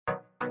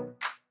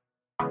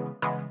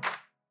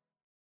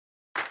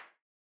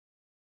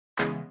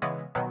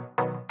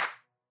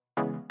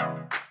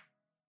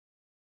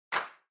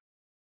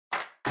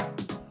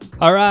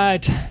All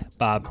right,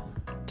 Bob.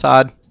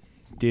 Todd.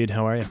 Dude,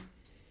 how are you?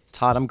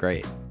 Todd, I'm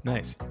great.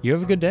 Nice. You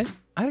have a good day?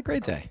 I had a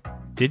great day.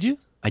 Did you?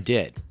 I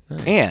did.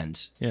 Nice.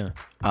 And, Yeah.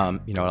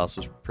 you know what else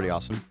was pretty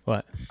awesome?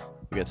 What?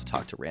 We got to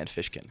talk to Rand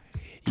Fishkin.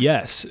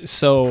 Yes.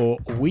 So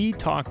we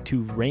talked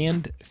to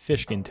Rand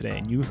Fishkin today,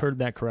 and you heard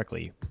that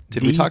correctly.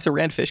 Did we talk to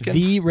Rand Fishkin?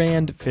 The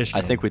Rand Fishkin.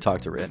 I think we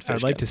talked to Rand Fishkin.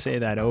 I'd like to say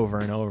that over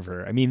and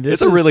over. I mean,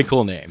 it's a really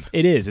cool name.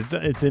 It is.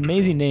 It's an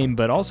amazing name,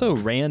 but also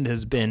Rand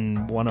has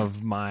been one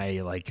of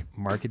my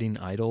marketing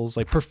idols,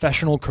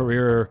 professional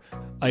career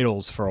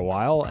idols for a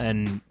while,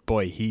 and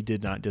boy, he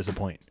did not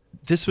disappoint.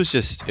 This was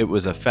it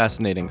was a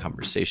fascinating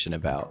conversation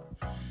about,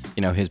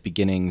 his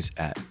beginnings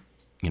at,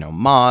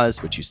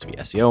 Moz, which used to be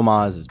SEO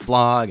Moz, his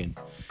blog, and,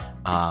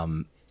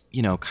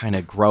 kind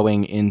of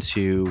growing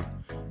into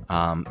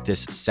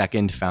this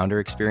second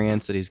founder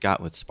experience that he's got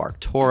with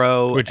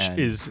SparkToro. Which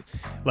is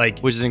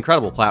an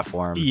incredible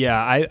platform.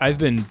 Yeah, I've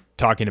been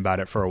talking about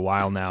it for a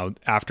while now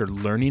after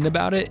learning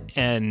about it,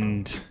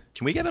 and...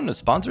 Can we get him to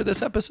sponsor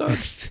this episode?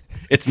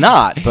 It's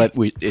not, but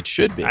it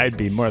should be. I'd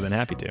be more than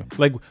happy to.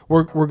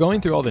 We're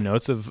going through all the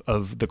notes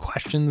of the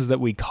questions that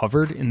we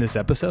covered in this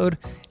episode,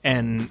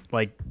 and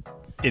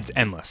it's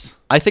endless.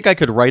 I think I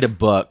could write a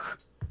book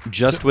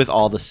just with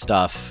all the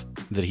stuff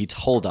that he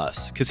told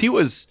us, because he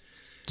was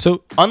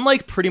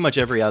unlike pretty much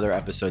every other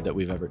episode that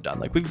we've ever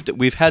done.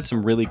 We've had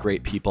some really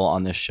great people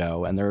on this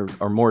show, and there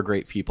are more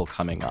great people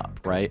coming up,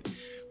 right?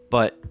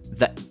 But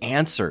the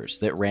answers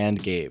that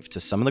Rand gave to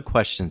some of the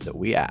questions that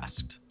we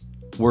asked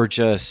were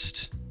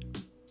just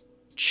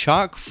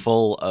chock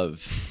full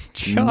of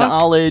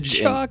knowledge,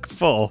 chock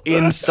full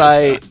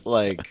insight.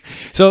 Here's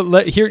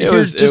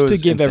to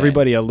give insane.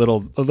 Everybody a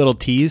little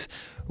tease.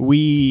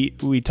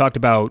 We talked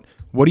about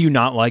what do you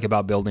not like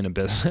about building a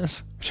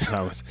business, which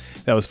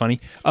that was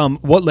funny.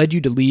 What led you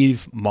to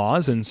leave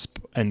Moz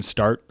and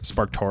start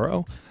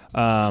SparkToro?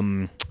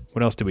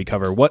 What else did we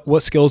cover?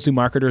 What skills do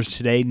marketers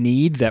today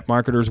need that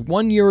marketers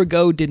 1 year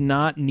ago did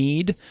not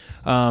need?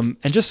 And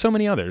just so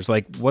many others.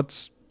 What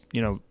was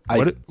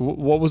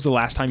the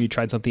last time you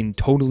tried something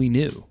totally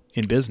new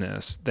in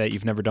business that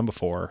you've never done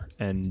before,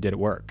 and did it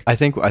work? I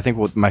think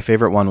what my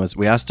favorite one was,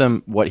 we asked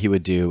him what he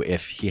would do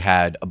if he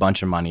had a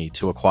bunch of money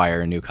to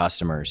acquire new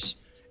customers,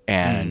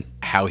 and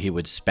how he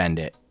would spend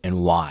it and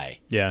why.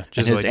 Yeah.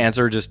 And his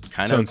answer just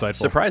kind of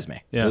surprised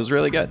me. Yeah. It was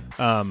really good.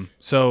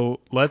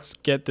 So let's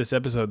get this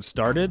episode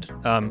started.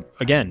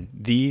 Again,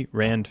 the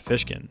Rand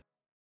Fishkin.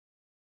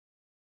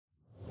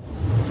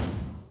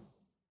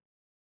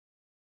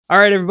 All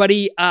right,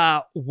 everybody.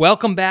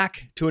 Welcome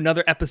back to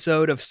another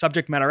episode of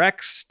Subject Matter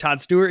X.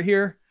 Todd Stewart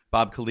here.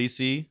 Bob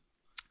Calise.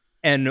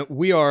 And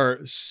we are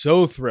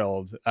so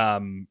thrilled,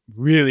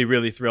 really,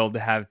 really thrilled to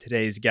have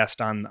today's guest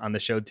on the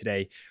show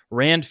today.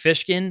 Rand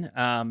Fishkin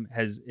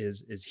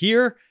is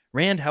here.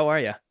 Rand, how are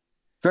you?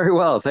 Very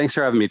well. Thanks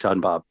for having me, Todd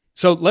and Bob.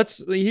 So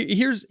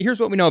here's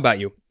what we know about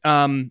you.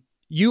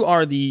 You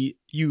were the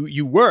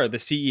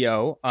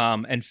CEO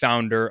and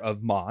founder of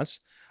Moz.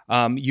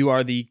 You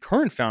are the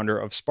current founder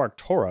of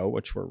SparkToro,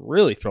 which we're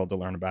really thrilled to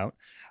learn about.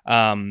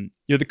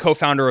 You're the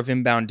co-founder of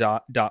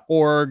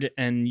inbound.org,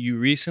 and you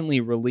recently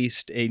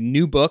released a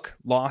new book,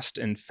 Lost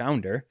and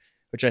Founder,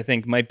 which I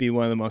think might be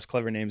one of the most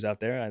clever names out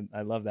there.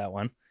 I love that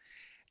one.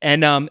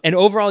 And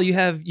overall, you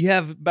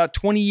have about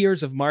 20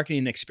 years of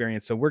marketing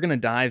experience. So we're going to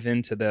dive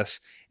into this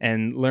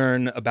and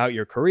learn about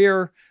your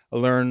career,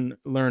 learn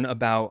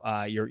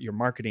about your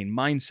marketing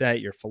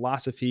mindset, your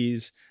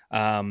philosophies,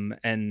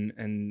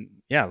 and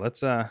yeah,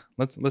 let's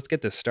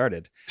get this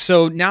started.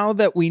 So now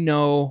that we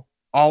know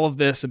all of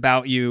this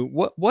about you,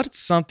 what's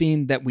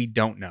something that we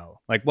don't know?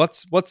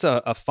 What's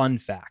a fun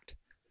fact?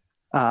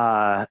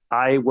 I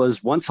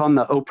was once on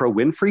the Oprah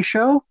Winfrey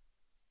Show.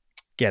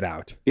 Get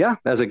out. Yeah,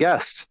 as a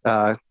guest.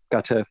 Got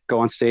to go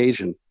on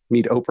stage and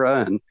meet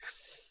Oprah and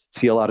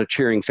see a lot of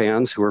cheering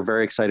fans who were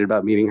very excited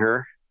about meeting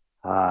her.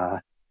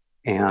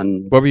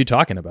 And what were you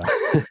talking about?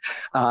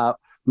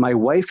 My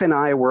wife and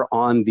I were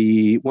on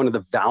one of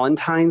the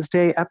Valentine's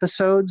Day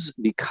episodes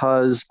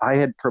because I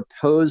had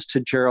proposed to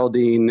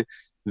Geraldine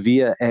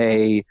via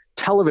a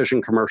television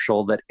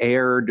commercial that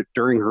aired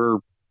during her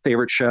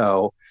favorite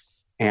show,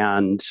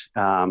 and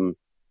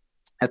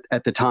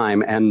at the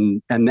time,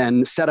 and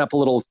then set up a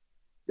little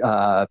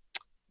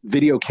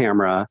video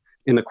camera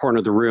in the corner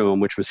of the room,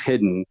 which was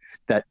hidden,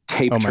 that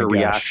taped her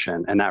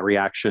reaction, and that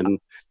reaction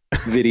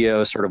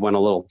video sort of went a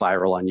little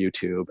viral on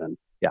YouTube, and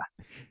yeah.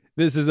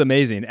 This is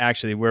amazing.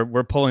 Actually,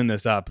 we're pulling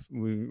this up.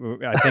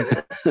 I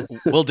think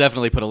we'll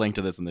definitely put a link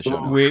to this in the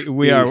show notes.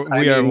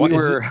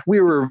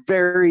 We were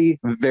very,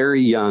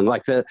 very young.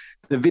 The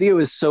video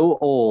is so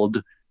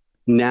old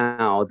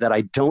now that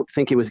I don't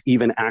think it was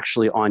even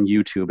actually on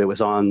YouTube. It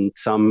was on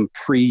some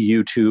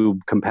pre-YouTube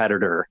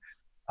competitor.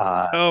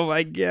 Oh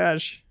my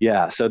gosh.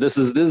 Yeah. So this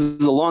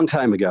is a long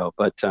time ago,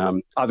 but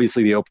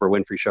obviously the Oprah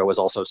Winfrey Show was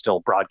also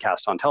still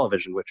broadcast on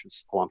television, which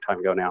is a long time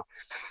ago now.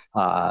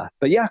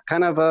 But yeah,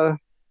 kind of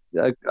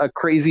a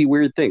crazy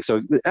weird thing.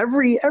 So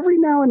every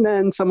now and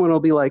then someone will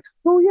be like,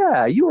 "Oh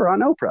yeah, you were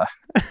on Oprah."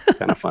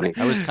 Kind of funny.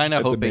 I was kind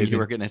of hoping amazing. You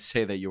were going to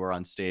say that you were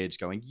on stage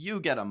going, "You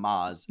get a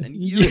Moz and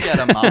you get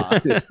a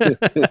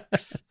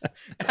Moz."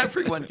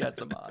 Everyone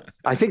gets a Moz.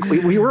 I think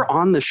we were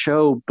on the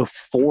show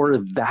before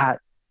that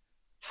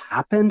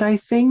happened, I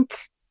think.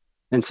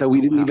 And so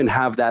we didn't even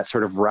have that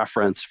sort of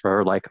reference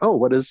for like, oh,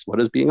 what is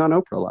being on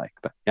Oprah like?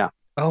 But yeah.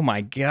 Oh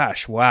my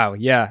gosh. Wow.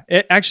 Yeah.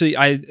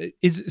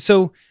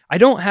 So I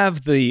don't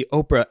have the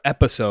Oprah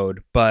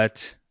episode,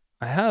 but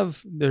I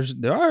have,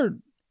 there are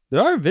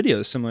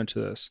videos similar to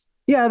this.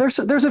 Yeah. There's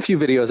a few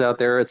videos out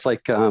there. It's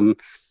like, Rand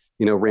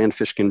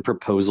Fishkin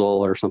proposal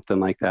or something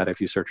like that. If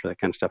you search for that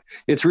kind of stuff,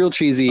 it's real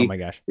cheesy. Oh my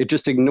gosh. It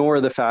just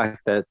ignore the fact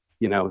that,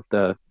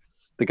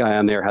 the guy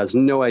on there has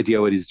no idea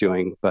what he's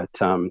doing.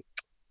 But,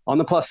 on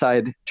the plus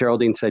side,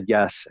 Geraldine said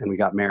yes, and we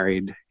got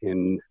married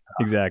in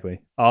exactly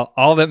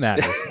all that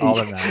matters. All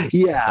that matters.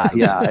 yeah.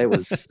 It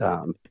was,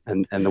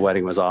 and the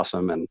wedding was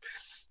awesome, and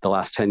the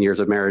last 10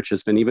 years of marriage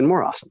has been even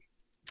more awesome.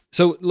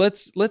 So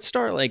let's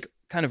start like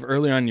kind of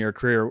early on in your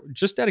career.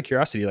 Just out of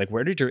curiosity, like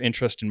where did your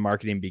interest in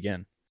marketing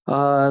begin?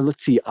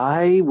 Let's see.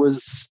 I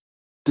was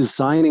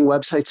designing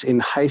websites in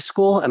high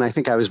school, and I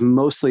think I was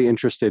mostly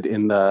interested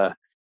in the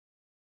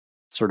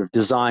sort of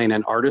design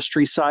and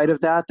artistry side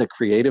of that, the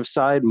creative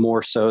side,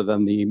 more so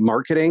than the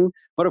marketing.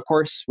 But of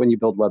course, when you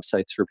build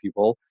websites for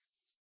people,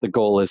 the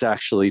goal is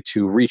actually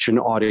to reach an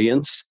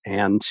audience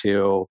and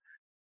to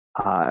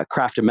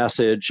craft a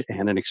message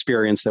and an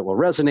experience that will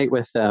resonate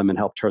with them and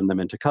help turn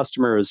them into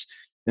customers.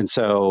 And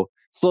so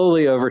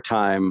slowly over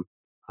time,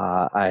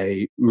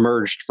 I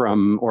emerged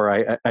from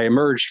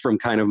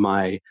kind of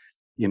my,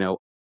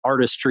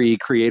 artistry,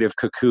 creative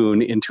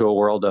cocoon into a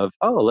world of,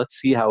 let's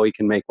see how we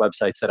can make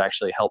websites that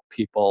actually help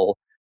people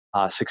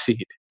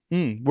succeed.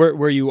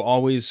 Were you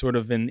always sort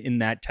of in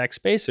that tech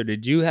space, or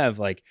did you have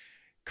like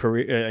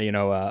career,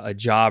 a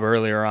job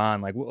earlier on?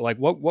 Like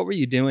what were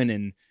you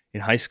doing in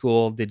high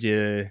school? Did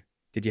you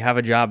have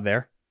a job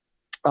there?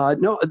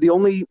 No, the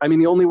only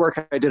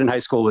work I did in high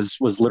school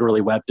was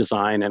literally web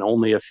design and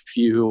only a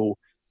few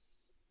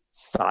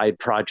side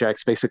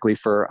projects, basically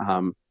for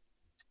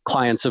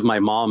clients of my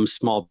mom's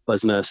small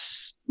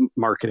business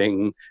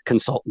marketing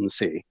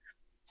consultancy.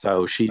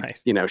 So she,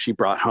 nice. She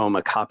brought home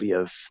a copy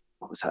of,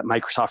 what was that,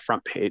 Microsoft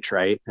Front Page,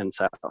 right? And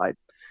so I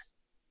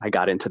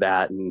got into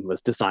that and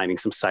was designing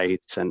some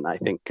sites, and I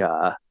think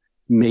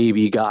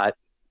maybe got,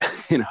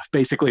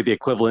 basically the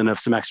equivalent of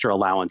some extra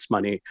allowance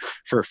money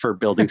for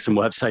building some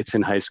websites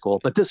in high school.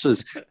 But this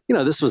was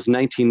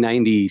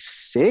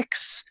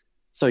 1996.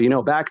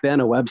 So, back then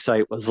a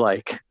website was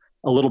like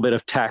a little bit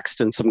of text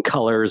and some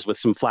colors with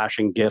some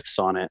flashing GIFs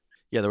on it.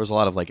 Yeah, there was a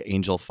lot of like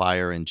Angel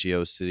Fire and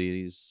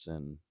GeoCities,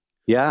 and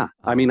yeah,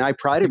 I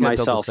prided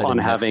myself on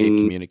having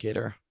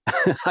communicator.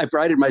 I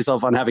prided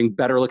myself on having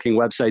better looking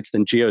websites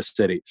than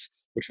GeoCities,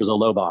 which was a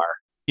low bar.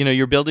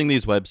 You're building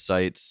these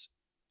websites,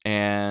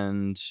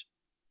 and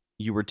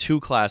you were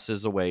 2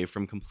 classes away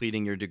from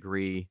completing your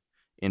degree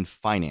in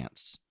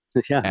finance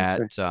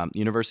at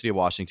University of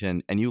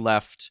Washington, and you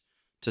left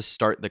to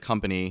start the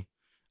company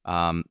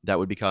that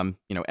would become,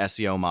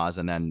 SEO Moz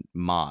and then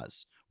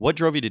Moz. What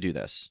drove you to do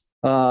this?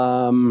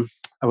 I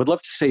would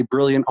love to say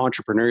brilliant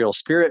entrepreneurial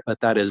spirit,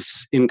 but that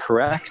is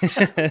incorrect. You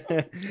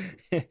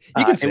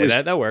can say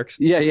that. That works.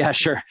 Yeah,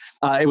 sure.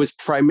 It was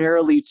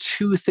primarily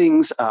 2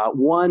 things.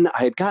 One,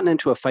 I had gotten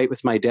into a fight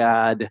with my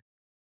dad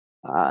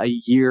a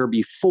year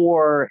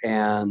before,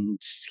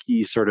 and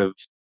he sort of,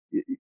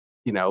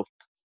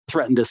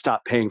 threatened to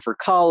stop paying for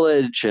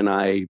college, and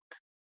I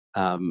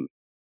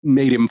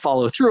made him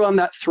follow through on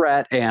that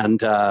threat,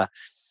 and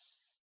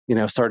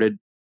started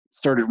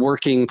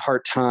working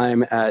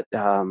part-time at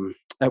the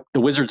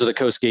Wizards of the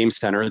Coast Game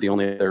Center, the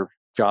only other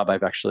job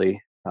I've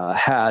actually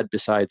had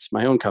besides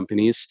my own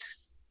companies,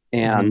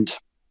 and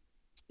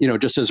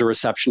just as a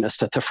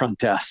receptionist at the front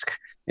desk.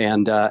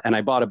 And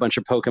I bought a bunch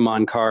of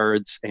Pokemon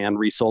cards and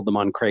resold them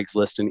on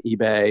Craigslist and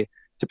eBay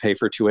to pay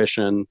for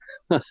tuition.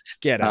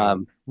 Get out.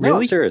 Really? No,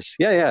 I'm serious.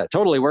 Yeah. It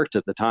totally worked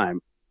at the time.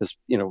 This,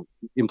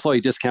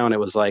 employee discount, it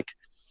was like,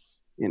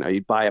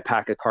 you'd buy a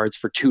pack of cards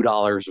for $2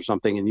 or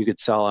something, and you could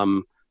sell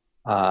them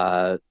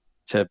to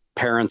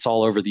parents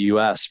all over the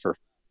US for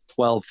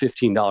 $12,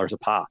 $15 a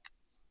pop.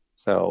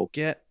 So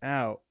get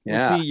out.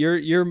 Yeah. Well, see,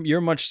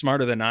 you're much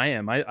smarter than I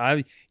am.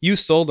 You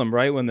sold them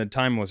right when the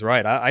time was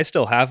right. I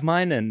still have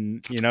mine,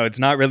 and it's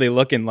not really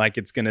looking like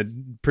it's going to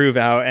prove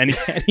out any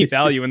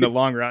value in the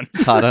long run.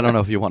 Todd, I don't know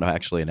if you want to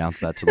actually announce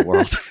that to the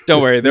world.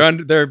 Don't worry,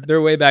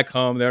 they're way back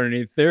home. They're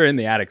underneath. They're in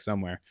the attic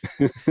somewhere.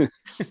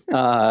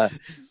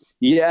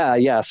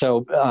 Yeah.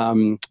 So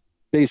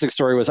basic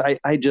story was I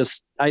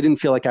didn't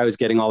feel like I was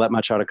getting all that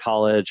much out of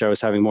college. I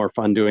was having more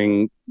fun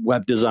doing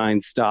web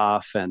design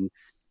stuff, and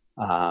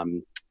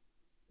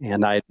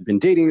I'd been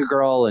dating a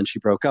girl, and she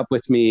broke up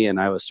with me, and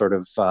I was sort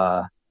of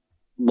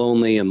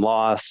lonely and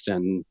lost.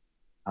 And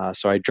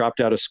so I dropped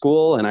out of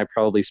school, and I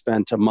probably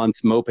spent a month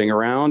moping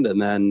around, and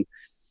then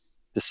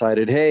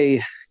decided,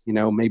 hey,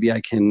 maybe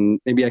I can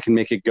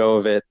make a go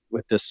of it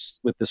with this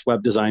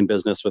web design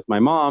business with my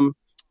mom.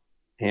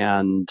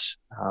 And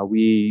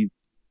we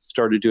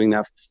started doing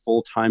that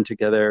full time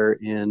together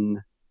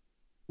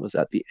was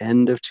that the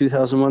end of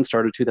 2001,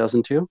 start of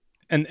 2002?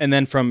 And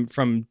then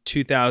from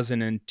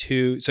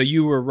 2002, so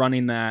you were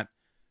running that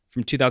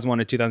from 2001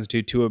 to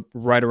 2002 to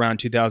right around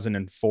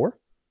 2004?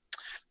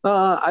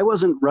 I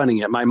wasn't running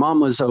it. My mom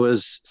was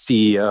always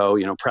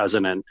CEO,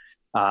 president.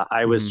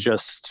 I was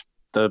just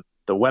the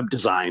web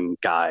design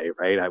guy,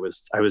 right? I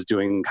was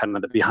doing kind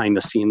of the behind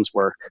the scenes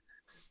work.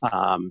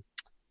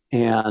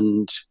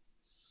 And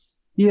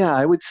yeah,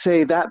 I would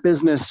say that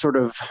business sort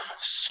of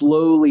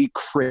slowly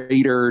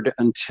cratered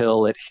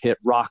until it hit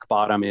rock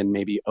bottom in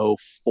maybe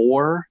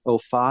 04,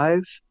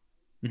 05.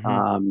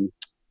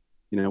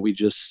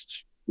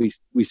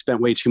 We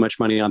spent way too much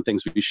money on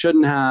things we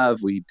shouldn't have.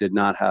 We did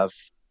not have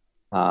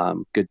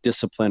good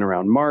discipline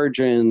around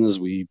margins.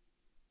 We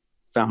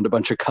found a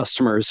bunch of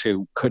customers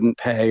who couldn't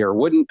pay or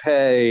wouldn't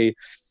pay,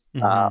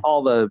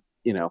 all the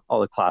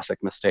classic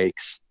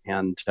mistakes.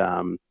 And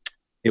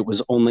it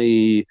was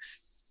only,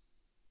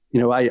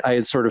 I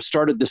had sort of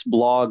started this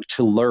blog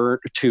to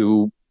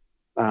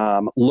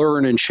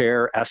learn and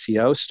share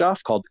SEO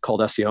stuff called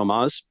SEO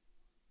Moz.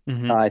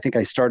 I think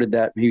I started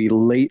that maybe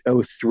late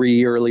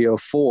 03, early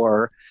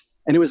 04.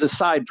 And it was a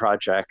side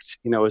project.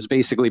 It was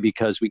basically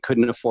because we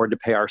couldn't afford to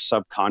pay our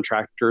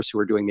subcontractors who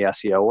were doing the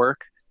SEO work.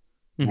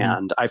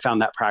 And I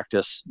found that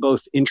practice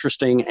both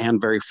interesting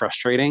and very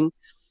frustrating.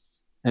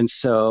 And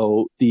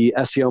so the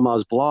SEO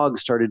Moz blog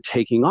started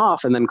taking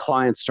off, and then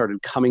clients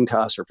started coming to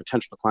us, or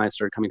potential clients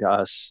started coming to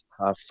us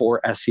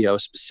for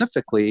SEO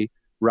specifically,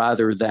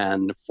 rather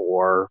than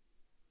for,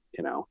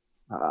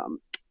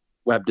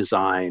 web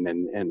design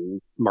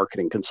and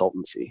marketing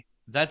consultancy.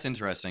 That's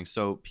interesting.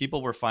 So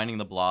people were finding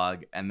the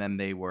blog, and then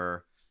they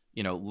were,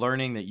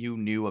 learning that you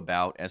knew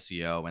about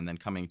SEO, and then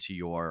coming to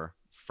your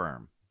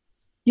firm.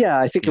 Yeah,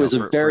 I think it was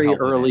a very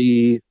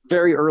early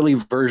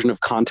version of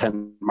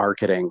content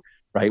marketing,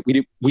 right?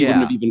 We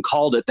wouldn't have even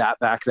called it that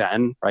back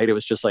then, right? It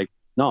was just like,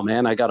 no,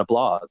 man, I got a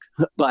blog.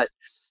 But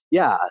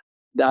yeah,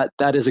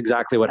 that is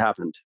exactly what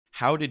happened.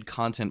 How did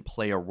content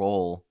play a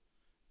role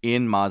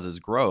in Moz's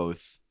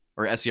growth,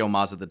 or SEO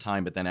Moz at the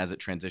time, but then as it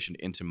transitioned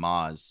into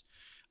Moz?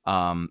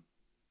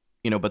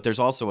 But there's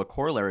also a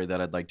corollary that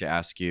I'd like to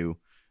ask you,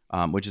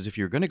 which is if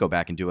you're going to go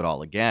back and do it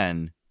all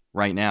again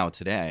right now,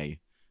 today,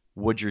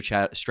 would your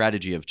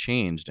strategy have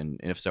changed? And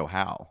if so,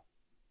 how?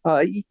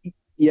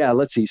 Yeah,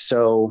 let's see.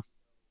 So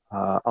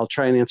I'll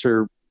try and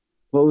answer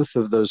both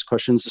of those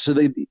questions. So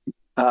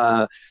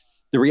the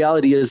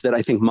reality is that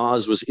I think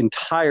Moz was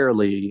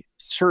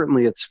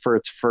certainly for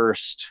its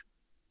first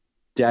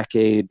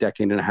decade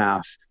and a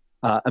half,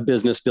 a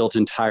business built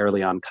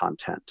entirely on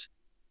content.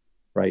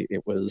 Right.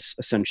 It was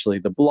essentially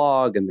the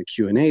blog and the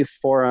Q&A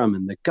forum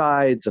and the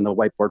guides and the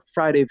Whiteboard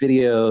Friday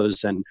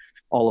videos and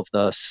all of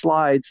the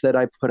slides that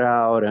I put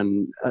out,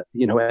 and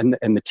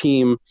and the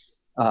team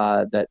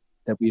that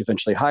we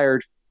eventually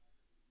hired.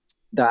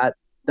 That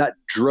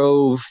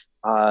drove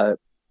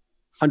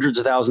hundreds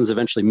of thousands,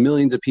 eventually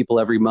millions of people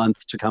every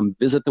month to come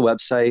visit the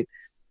website.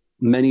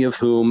 Many of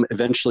whom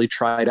eventually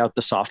tried out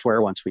the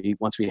software once we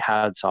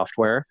had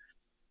software,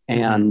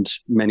 and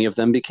many of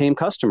them became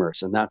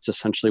customers, and that's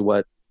essentially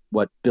what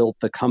built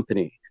the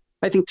company.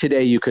 I think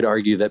today you could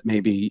argue that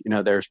maybe,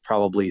 there's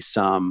probably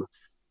some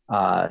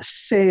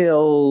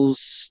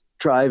sales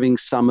driving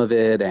some of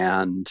it,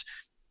 and,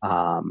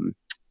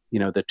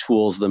 the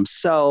tools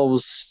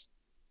themselves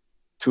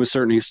to a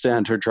certain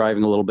extent are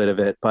driving a little bit of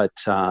it. But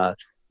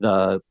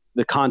the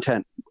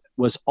content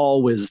was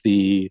always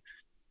the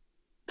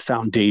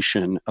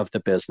foundation of the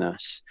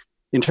business.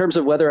 In terms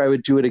of whether I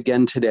would do it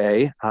again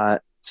today,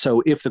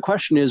 so if the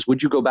question is,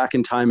 would you go back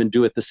in time and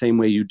do it the same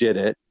way you did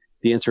it?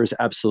 The answer is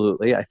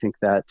absolutely. I think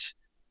that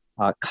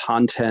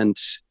content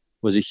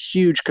was a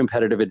huge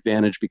competitive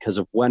advantage because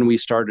of when we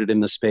started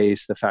in the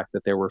space, the fact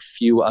that there were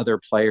few other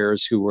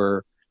players who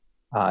were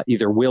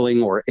either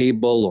willing or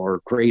able or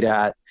great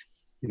at,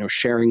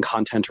 sharing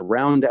content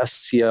around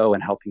SEO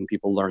and helping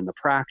people learn the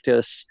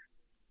practice.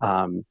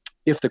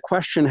 If the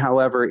question,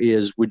 however,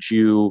 is, would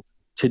you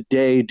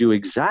today do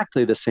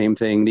exactly the same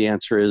thing? The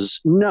answer is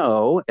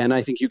no. And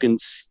I think you can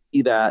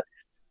see that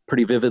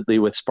pretty vividly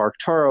with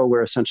SparkToro,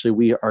 where essentially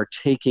we are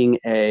taking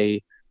an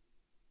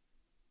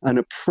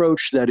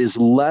approach that is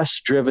less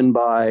driven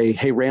by,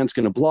 hey, Rand's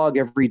going to blog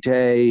every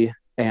day,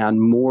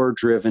 and more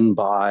driven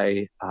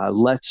by,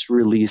 let's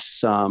release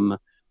some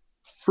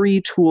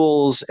free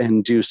tools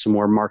and do some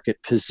more market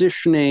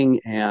positioning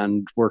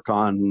and work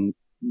on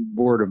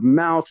word of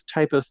mouth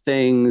type of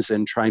things,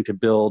 and trying to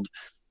build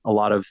a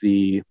lot of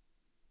the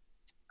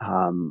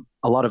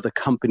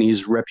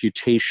company's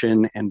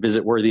reputation and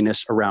visit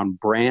worthiness around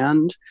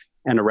brand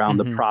and around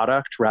the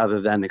product,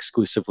 rather than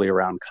exclusively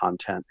around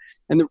content.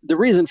 And the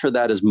reason for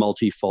that is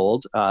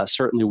multifold.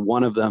 Certainly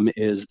one of them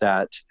is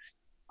that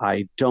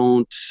I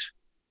don't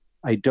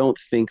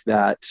think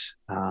that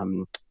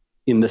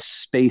in the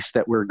space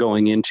that we're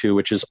going into,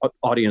 which is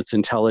audience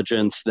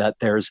intelligence, that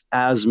there's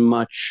as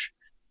much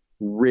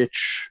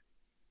rich,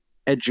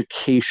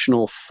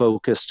 educational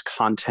focused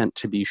content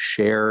to be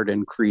shared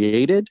and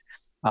created.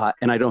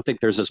 And I don't think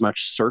there's as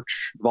much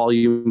search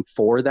volume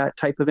for that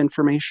type of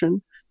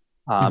information.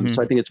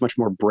 So I think it's much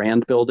more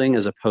brand building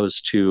as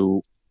opposed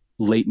to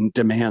latent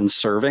demand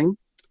serving.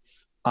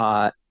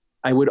 I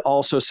would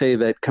also say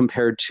that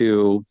compared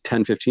to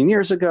 10, 15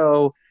 years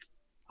ago,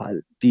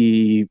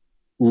 the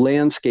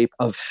landscape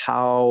of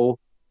how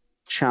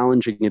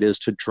challenging it is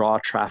to draw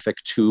traffic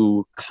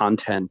to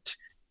content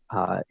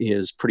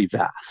is pretty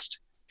vast.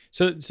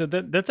 So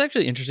that's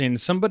actually interesting.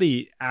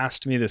 Somebody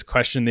asked me this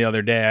question the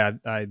other day.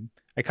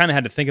 I kind of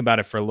had to think about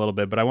it for a little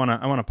bit, but I want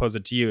to pose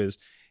it to you. Is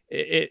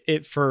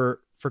it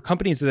for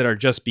companies that are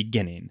just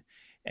beginning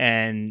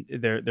and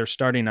they're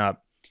starting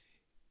up,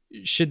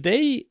 should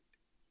they,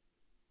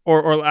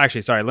 or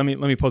actually, sorry, let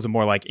me pose it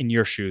more like in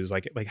your shoes,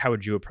 like how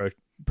would you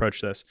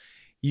approach this?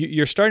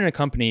 You're starting a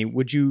company.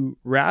 Would you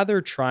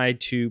rather try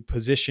to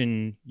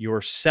position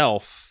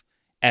yourself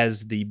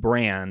as the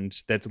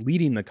brand that's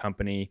leading the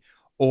company,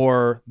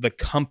 or the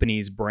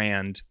company's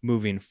brand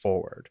moving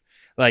forward?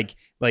 Like,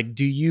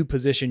 do you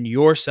position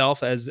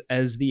yourself as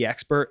the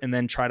expert and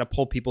then try to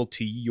pull people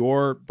to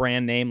your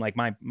brand name, like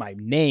my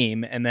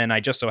name, and then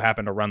I just so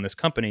happen to run this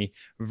company,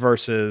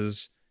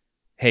 versus,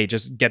 hey,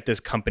 just get this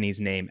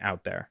company's name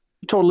out there?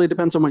 It totally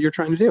depends on what you're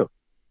trying to do.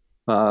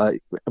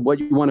 What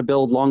you want to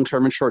build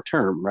long-term and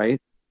short-term, right?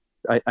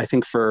 I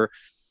think for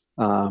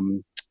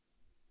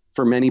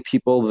many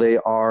people, they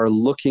are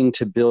looking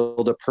to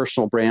build a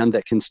personal brand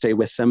that can stay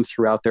with them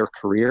throughout their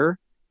career.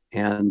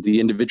 And the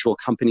individual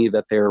company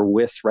that they're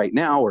with right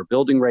now or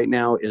building right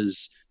now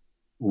is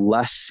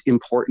less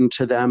important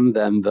to them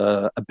than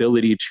the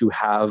ability to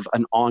have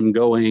an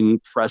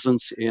ongoing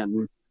presence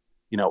in,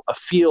 a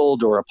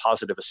field or a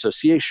positive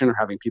association, or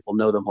having people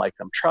know them, like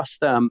them,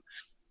 trust them.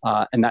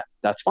 And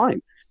that's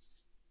fine.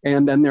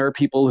 And then there are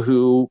people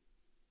who,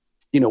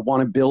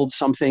 want to build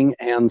something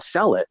and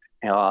sell it,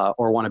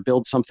 or want to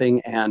build something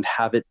and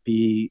have it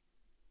be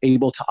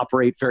able to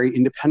operate very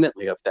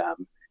independently of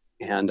them.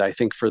 And I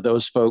think for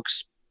those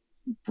folks,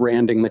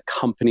 branding the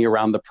company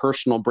around the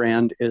personal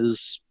brand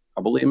is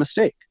probably a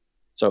mistake.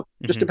 So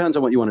it just depends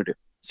on what you want to do.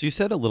 So you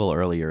said a little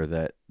earlier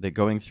that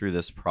going through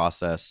this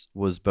process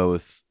was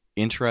both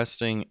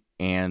interesting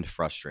and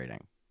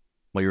frustrating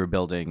while you were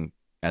building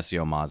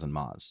SEO Moz and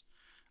Moz.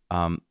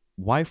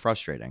 Why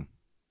frustrating?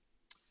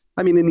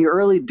 I mean, in the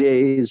early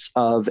days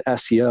of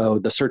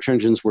SEO, the search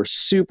engines were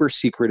super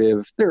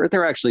secretive.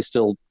 They're actually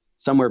still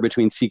somewhere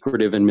between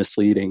secretive and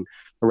misleading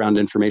around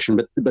information,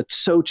 but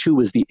so too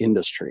was the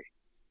industry.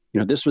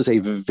 This was a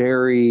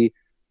very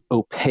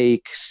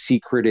opaque,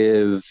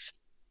 secretive,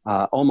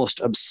 almost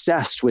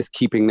obsessed with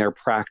keeping their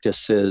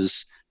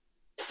practices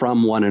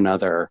from one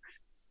another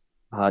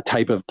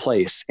type of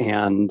place,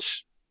 and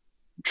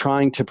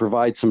trying to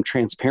provide some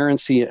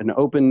transparency and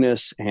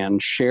openness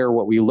and share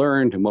what we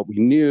learned and what we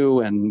knew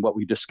and what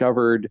we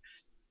discovered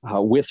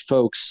with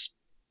folks,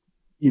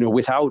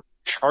 without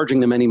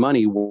charging them any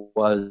money,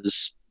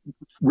 was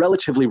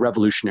relatively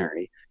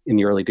revolutionary in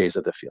the early days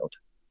of the field.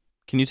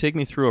 Can you take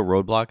me through a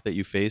roadblock that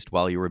you faced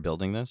while you were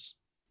building this?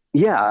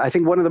 Yeah, I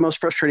think one of the most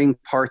frustrating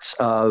parts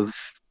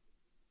of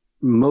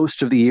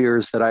most of the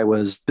years that I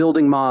was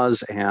building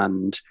Moz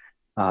and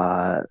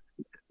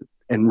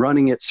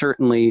running it,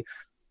 certainly,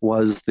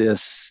 was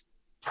this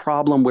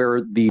problem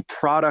where the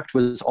product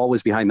was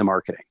always behind the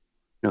marketing.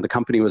 The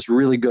company was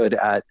really good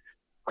at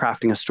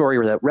crafting a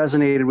story that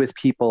resonated with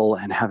people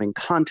and having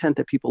content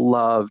that people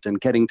loved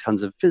and getting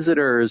tons of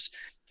visitors,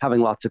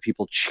 having lots of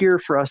people cheer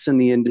for us in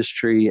the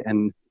industry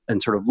and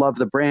sort of love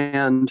the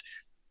brand.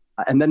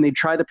 And then they'd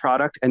try the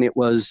product and it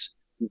was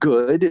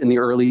good in the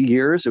early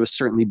years. It was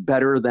certainly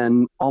better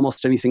than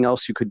almost anything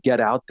else you could get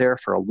out there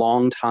for a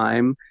long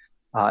time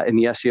in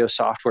the SEO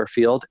software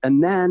field.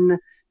 And then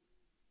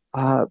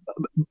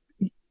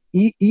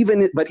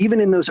even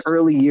in those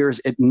early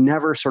years, it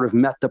never sort of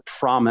met the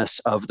promise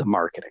of the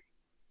marketing,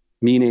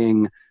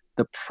 meaning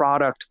the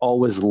product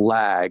always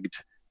lagged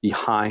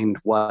behind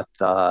what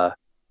the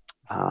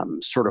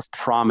sort of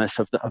promise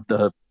of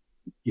the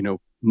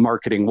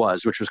marketing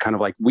was, which was kind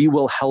of like, we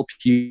will help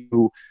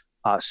you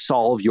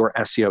solve your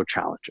SEO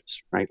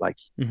challenges, right? Like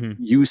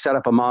you set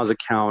up a Moz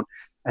account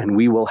and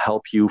we will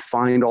help you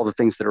find all the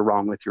things that are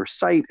wrong with your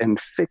site and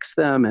fix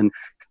them and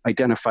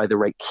identify the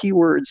right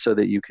keywords so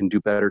that you can do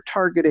better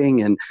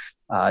targeting and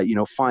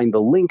find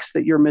the links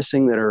that you're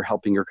missing that are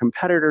helping your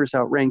competitors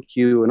outrank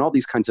you, and all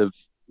these kinds of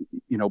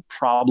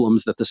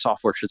problems that the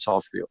software should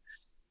solve for you.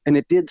 And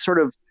it did sort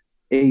of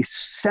a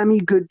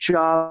semi-good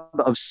job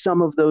of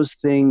some of those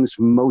things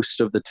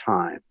most of the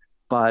time,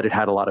 but it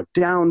had a lot of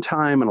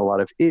downtime and a lot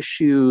of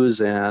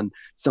issues, and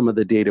some of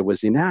the data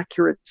was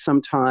inaccurate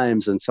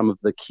sometimes, and some of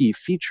the key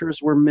features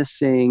were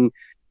missing,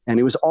 and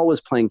it was always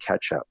playing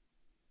catch up.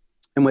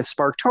 And with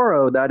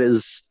SparkToro, that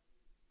is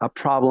a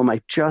problem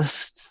I'm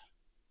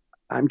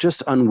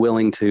just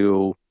unwilling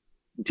to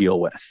deal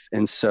with.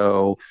 And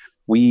so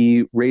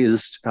we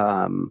raised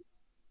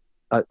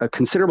a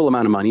considerable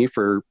amount of money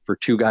for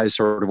two guys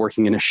sort of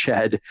working in a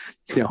shed,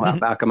 out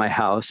back of my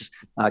house.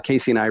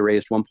 Casey and I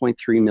raised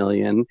 1.3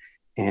 million,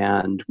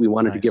 and we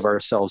wanted to give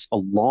ourselves a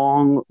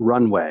long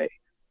runway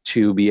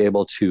to be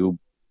able to,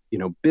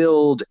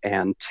 build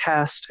and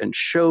test and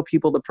show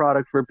people the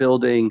product we're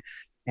building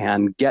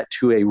and get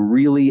to a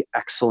really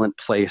excellent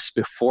place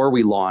before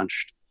we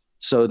launched,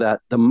 so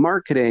that the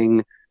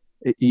marketing,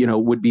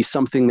 would be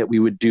something that we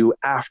would do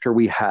after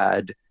we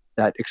had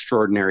that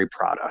extraordinary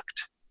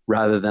product,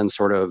 rather than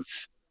sort of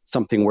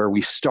something where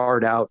we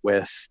start out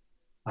with,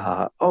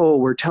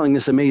 we're telling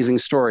this amazing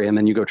story, and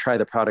then you go try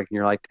the product and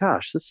you're like,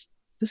 gosh, this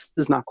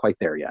is not quite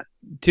there yet.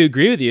 To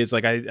agree with you, it's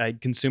like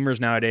consumers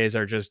nowadays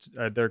are just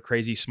they're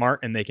crazy smart,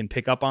 and they can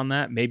pick up on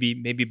that.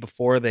 Maybe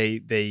before they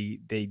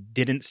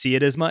didn't see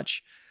it as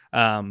much,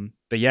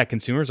 but yeah,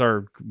 consumers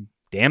are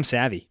damn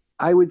savvy.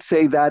 I would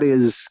say that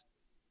is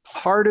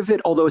part of it,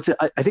 although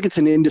I think it's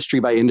an industry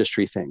by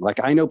industry thing.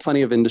 Like, I know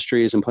plenty of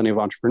industries and plenty of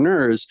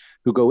entrepreneurs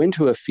who go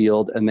into a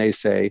field and they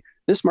say,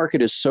 this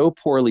market is so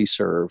poorly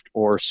served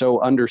or so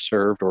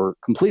underserved or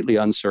completely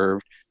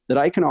unserved that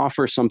I can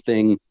offer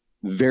something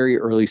very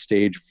early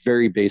stage,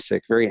 very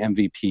basic, very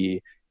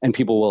MVP, and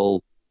people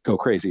will go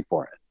crazy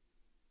for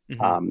it.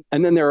 Mm-hmm.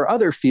 And then there are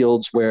other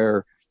fields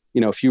where,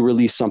 if you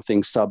release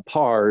something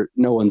subpar,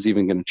 no one's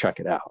even going to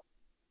check it out.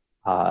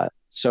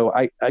 So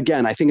I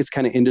think it's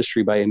kind of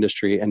industry by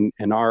industry, and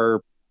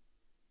our,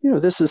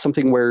 this is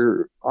something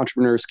where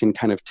entrepreneurs can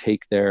kind of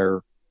take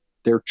their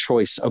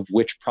choice of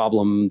which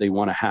problem they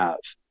want to have.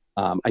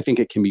 I think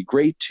it can be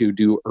great to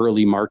do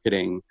early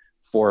marketing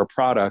for a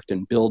product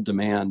and build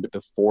demand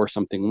before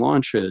something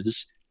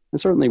launches.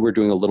 And certainly we're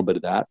doing a little bit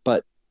of that,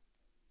 but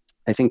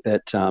I think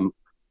that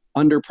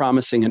under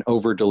promising and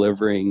over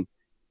delivering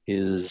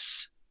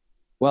is,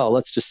 well,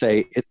 let's just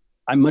say it.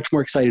 I'm much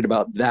more excited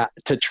about that,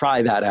 to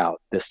try that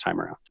out this time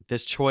around.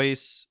 This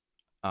choice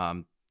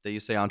that you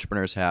say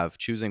entrepreneurs have,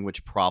 choosing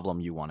which problem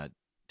you want to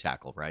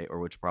tackle, right? Or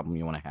which problem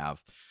you want to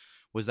have.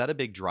 Was that a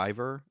big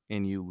driver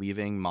in you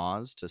leaving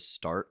Moz to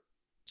start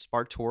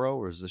SparkToro,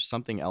 or is there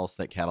something else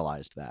that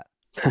catalyzed that?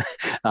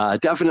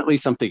 Definitely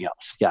something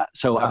else. Yeah.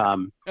 So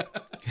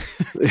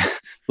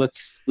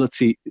let's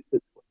see.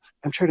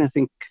 I'm trying to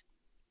think.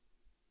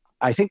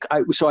 I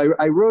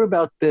wrote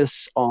about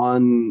this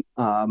on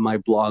my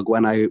blog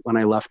when I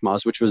left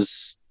Moz, which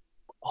was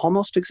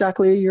almost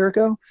exactly a year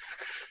ago.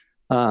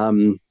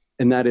 And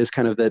that is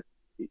kind of that,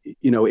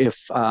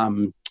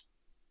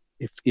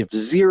 if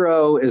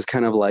 0 is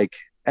kind of like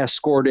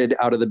escorted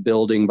out of the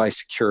building by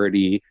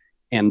security,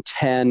 and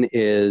 10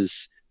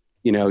 is,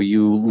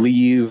 you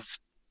leave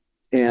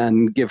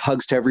and give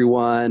hugs to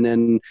everyone,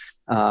 and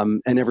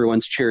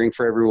everyone's cheering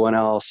for everyone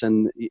else,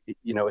 and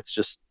it's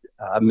just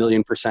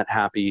 1,000,000%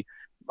 happy.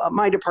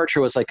 My departure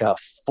was like a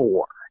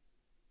 4.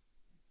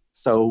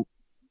 So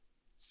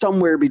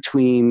somewhere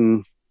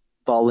between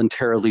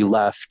voluntarily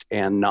left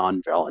and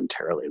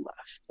non-voluntarily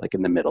left, like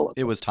in the middle of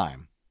it. Was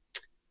time.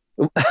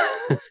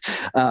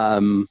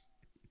 I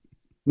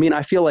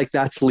feel like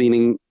that's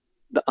leaning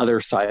the other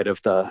side of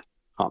the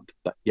hump,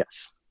 but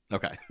yes.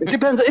 Okay. It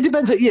depends.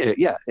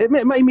 Yeah.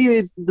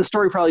 Maybe the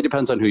story probably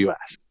depends on who you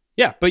ask.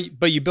 Yeah,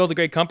 but you build a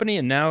great company,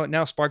 and now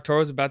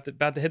SparkToro is about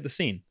to hit the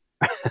scene.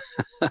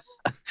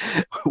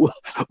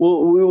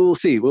 We'll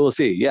see.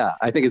 Yeah,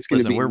 I think it's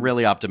going to be. We're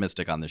really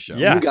optimistic on this show.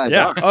 Yeah, you guys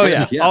are. Oh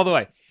yeah, all the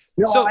way.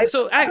 No,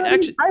 actually,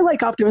 I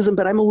like optimism,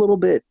 but I'm a little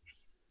bit.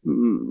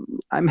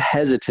 I'm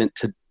hesitant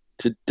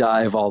to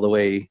dive all the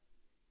way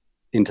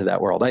into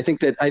that world. I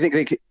think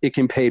it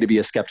can pay to be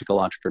a skeptical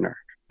entrepreneur.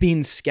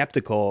 Being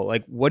skeptical,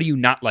 like, what do you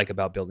not like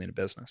about building a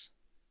business?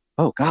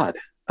 Oh God,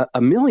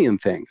 a million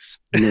things.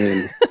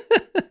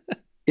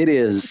 It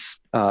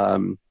is.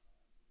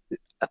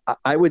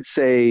 I would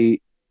say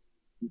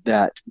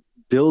that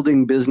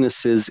building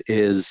businesses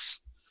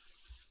is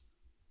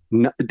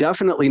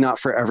definitely not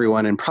for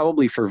everyone, and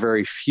probably for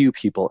very few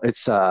people.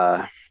 It's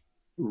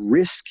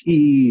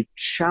risky,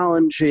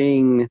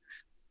 challenging,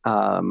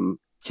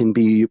 can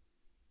be,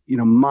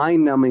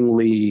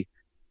 mind-numbingly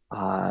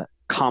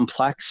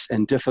complex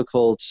and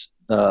difficult.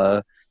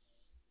 The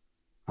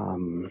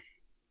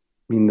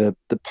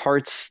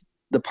parts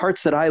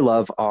that I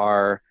love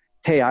are,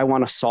 hey, I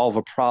want to solve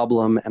a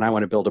problem and I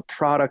want to build a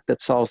product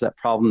that solves that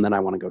problem. Then I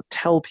want to go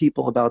tell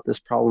people about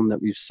this problem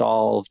that we've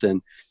solved,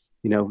 and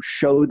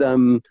show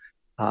them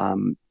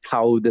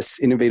how this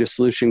innovative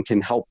solution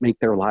can help make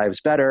their lives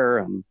better.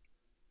 And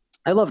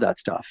I love that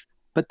stuff.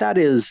 But that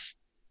is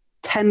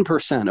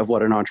 10% of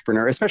what an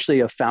entrepreneur, especially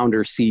a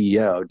founder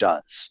CEO,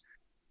 does.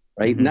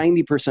 Right?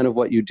 Mm-hmm. 90% of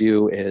what you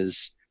do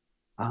is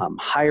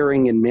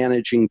hiring and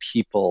managing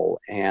people,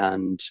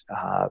 and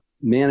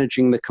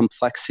managing the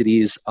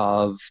complexities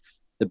of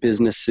the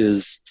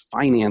business's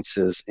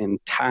finances and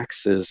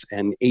taxes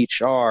and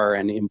HR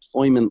and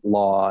employment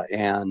law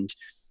and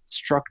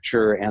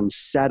structure and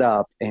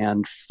setup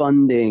and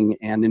funding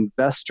and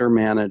investor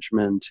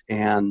management,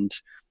 and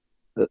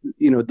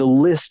the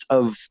list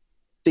of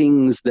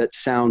things that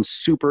sound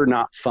super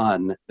not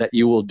fun that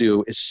you will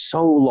do is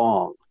so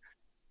long.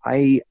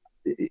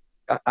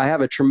 I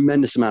have a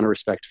tremendous amount of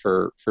respect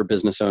for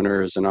business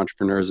owners and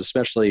entrepreneurs,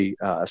 especially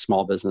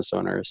small business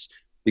owners,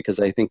 because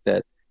I think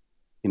that,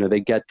 they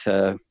get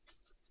to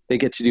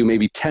do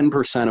maybe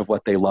 10% of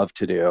what they love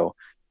to do,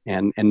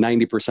 and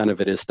 90% of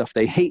it is stuff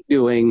they hate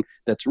doing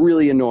that's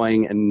really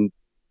annoying, and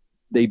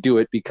they do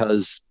it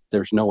because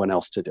there's no one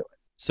else to do it.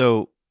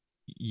 So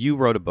you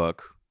wrote a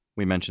book,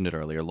 we mentioned it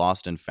earlier,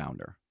 Lost and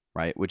Founder,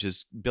 right? Which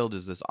is billed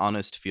as this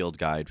honest field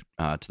guide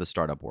to the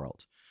startup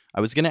world. I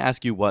was going to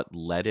ask you what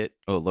led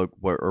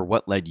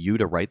what led you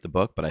to write the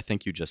book, but I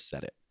think you just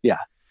said it. Yeah.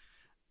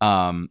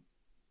 And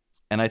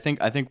I think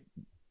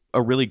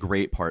a really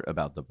great part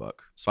about the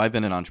book. So I've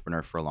been an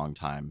entrepreneur for a long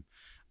time.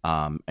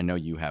 I know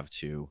you have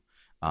too.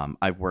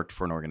 I've worked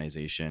for an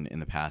organization in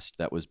the past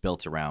that was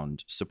built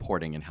around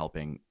supporting and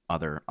helping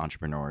other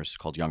entrepreneurs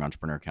called Young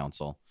Entrepreneur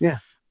Council. Yeah.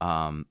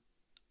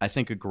 I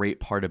think a great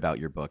part about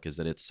your book is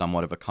that it's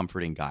somewhat of a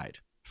comforting guide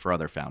for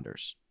other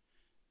founders.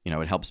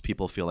 It helps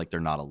people feel like they're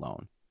not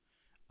alone.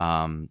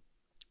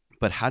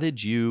 But how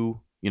did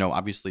you,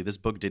 obviously this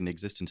book didn't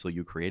exist until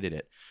you created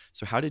it.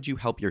 So how did you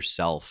help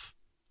yourself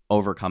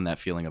overcome that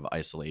feeling of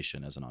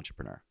isolation as an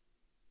entrepreneur?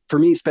 For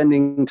me,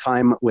 spending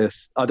time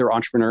with other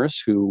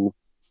entrepreneurs who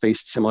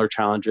faced similar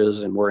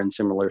challenges and were in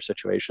similar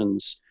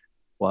situations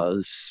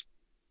was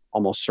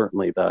almost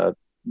certainly the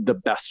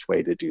best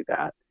way to do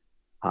that.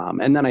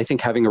 And then I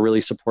think having a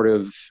really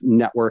supportive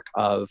network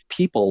of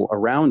people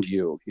around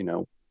you,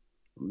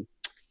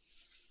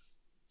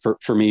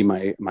 for me,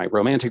 my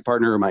romantic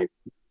partner, my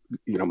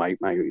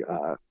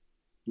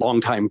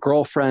longtime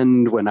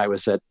girlfriend when I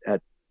was at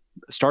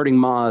starting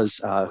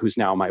Moz, who's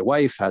now my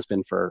wife, has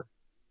been for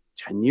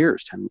 10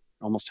 years,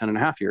 almost 10 and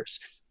a half years.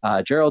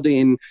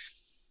 Geraldine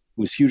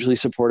was hugely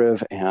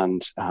supportive,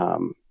 and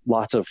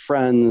lots of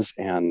friends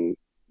and,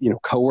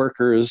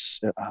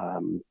 coworkers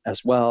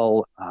as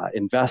well,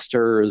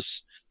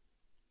 investors.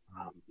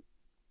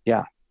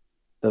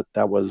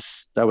 That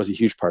was a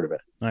huge part of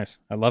it. Nice.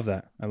 I love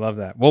that.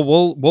 Well,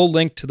 we'll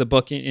link to the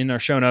book in our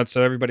show notes.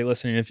 So everybody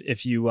listening,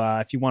 if you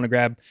want to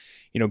grab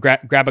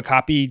a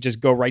copy,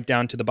 just go right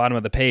down to the bottom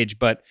of the page.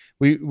 But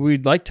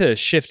we'd like to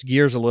shift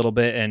gears a little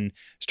bit and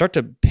start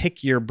to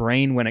pick your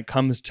brain when it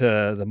comes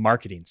to the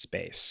marketing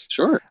space.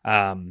 Sure.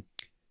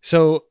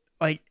 So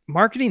like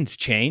marketing's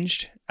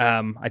changed.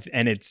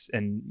 There's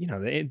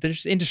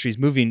industries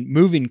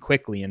moving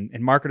quickly, and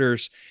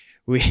marketers,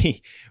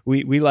 we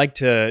like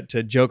to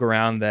joke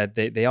around that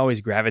they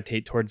always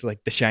gravitate towards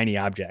like the shiny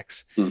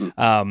objects.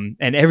 Mm-hmm.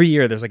 And every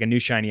year there's like a new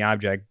shiny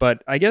object.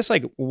 But I guess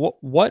like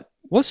what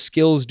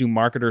skills do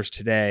marketers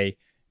today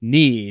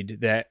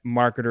need that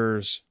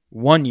marketers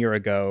 1 year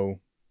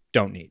ago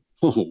don't need?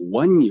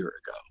 1 year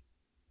ago,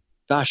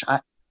 gosh,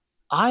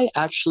 I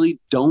actually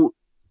don't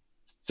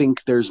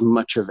think there's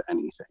much of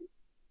anything.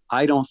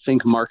 I don't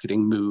think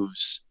marketing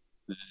moves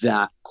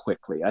that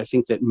quickly. I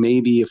think that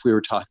maybe if we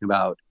were talking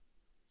about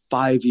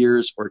 5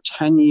 years or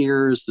 10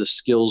 years, the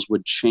skills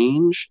would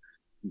change,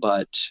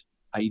 but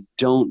I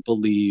don't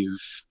believe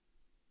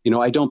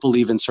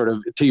in sort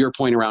of, to your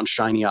point around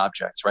shiny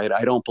objects, right?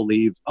 I don't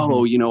believe,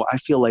 I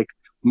feel like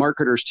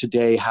marketers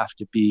today have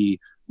to be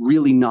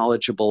really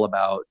knowledgeable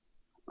about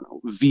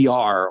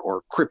VR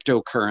or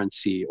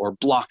cryptocurrency or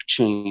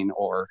blockchain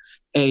or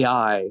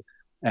AI.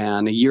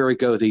 And a year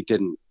ago they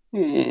didn't.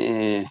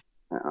 I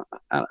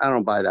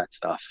don't buy that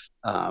stuff.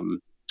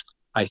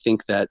 I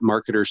think that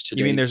marketers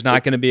today... You mean there's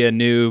not going to be a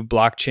new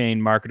blockchain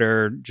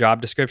marketer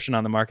job description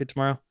on the market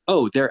tomorrow?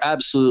 Oh, there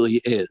absolutely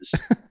is.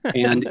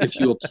 And if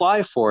you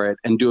apply for it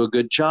and do a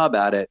good job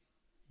at it,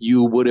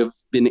 you would have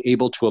been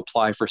able to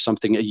apply for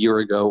something a year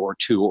ago or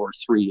 2 or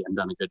 3 and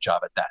done a good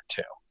job at that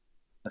too.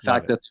 The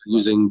fact that they're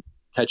using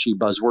catchy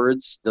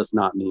buzzwords does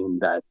not mean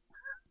that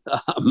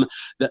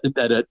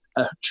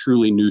a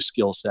truly new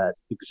skill set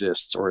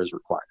exists or is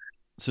required.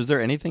 So is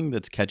there anything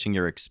that's catching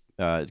your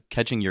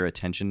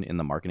attention in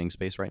the marketing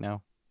space right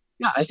now?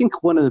 Yeah, I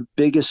think one of the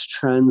biggest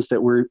trends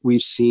that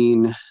we've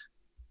seen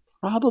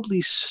probably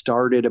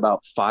started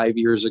about 5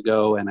 years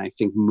ago, and I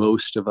think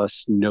most of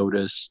us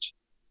noticed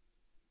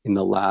in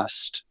the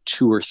last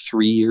 2 or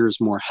 3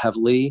 years more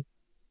heavily,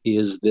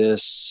 is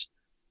this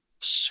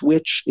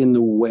switch in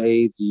the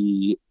way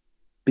the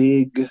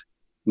big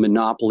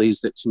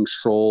monopolies that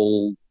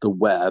control the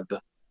web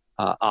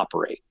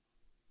operate.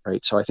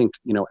 Right. So I think,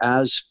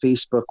 as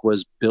Facebook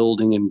was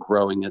building and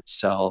growing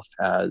itself,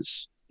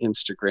 as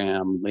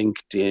Instagram,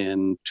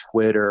 LinkedIn,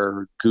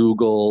 Twitter,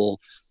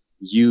 Google,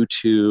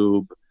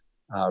 YouTube,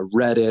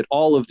 Reddit,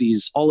 all of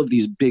these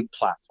big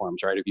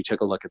platforms, right? If you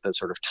take a look at the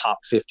sort of top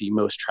 50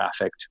 most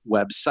trafficked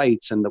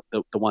websites and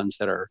the ones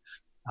that are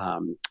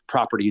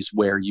properties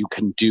where you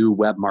can do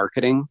web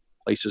marketing,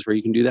 places where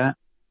you can do that,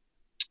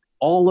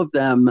 all of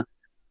them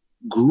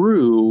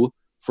grew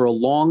for a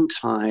long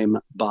time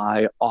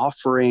by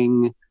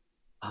offering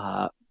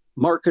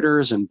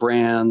marketers and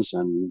brands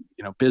and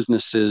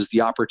businesses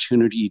the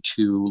opportunity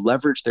to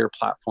leverage their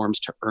platforms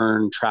to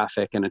earn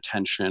traffic and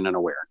attention and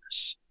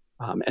awareness,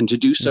 and to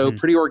do so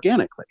pretty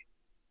organically.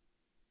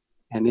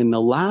 And in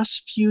the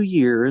last few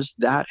years,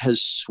 that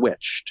has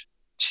switched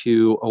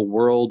to a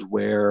world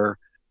where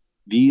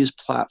these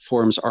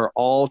platforms are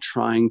all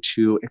trying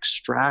to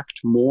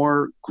extract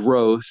more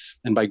growth,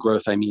 and by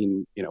growth I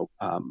mean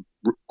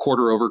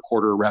quarter over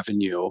quarter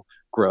revenue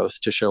growth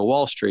to show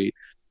Wall Street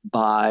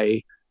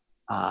by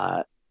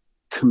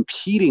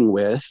competing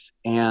with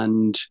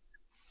and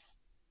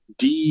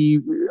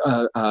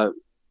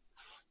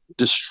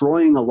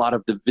destroying a lot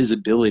of the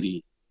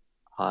visibility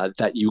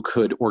that you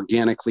could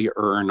organically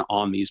earn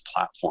on these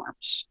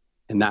platforms.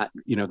 And that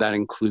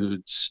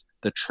includes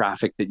the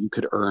traffic that you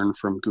could earn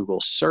from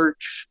Google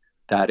search.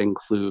 That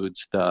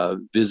includes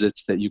the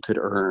visits that you could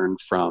earn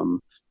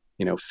from,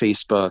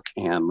 Facebook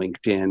and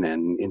LinkedIn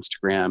and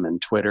Instagram and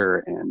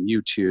Twitter and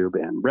YouTube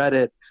and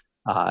Reddit.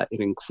 It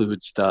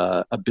includes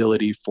the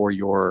ability for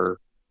your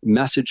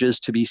messages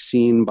to be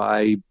seen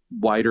by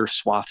wider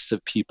swaths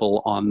of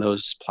people on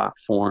those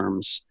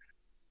platforms.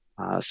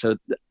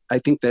 I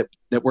think that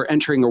we're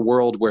entering a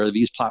world where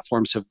these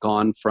platforms have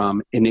gone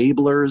from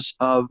enablers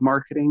of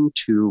marketing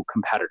to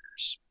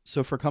competitors.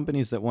 So for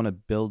companies that want to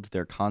build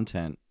their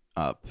content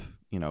up,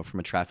 from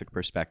a traffic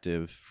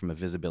perspective, from a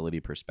visibility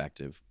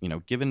perspective,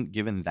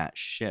 given that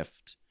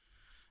shift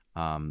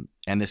and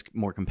this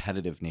more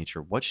competitive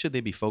nature, what should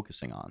they be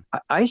focusing on?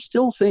 I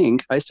still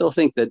think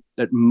that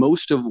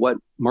most of what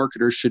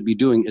marketers should be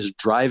doing is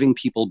driving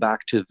people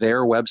back to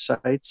their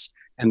websites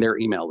and their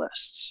email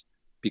lists,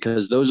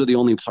 because those are the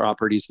only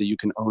properties that you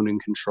can own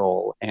and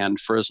control. And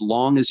for as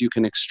long as you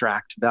can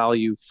extract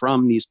value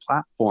from these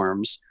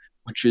platforms,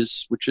 which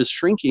is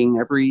shrinking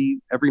every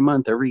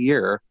month, every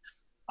year,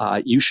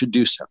 you should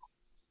do so,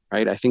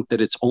 right? I think that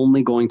it's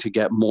only going to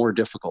get more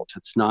difficult.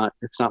 It's not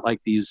like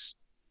these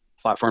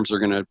platforms are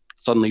going to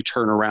suddenly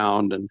turn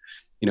around and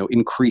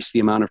increase the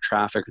amount of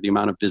traffic or the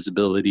amount of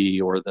visibility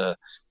or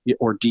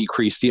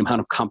decrease the amount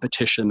of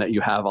competition that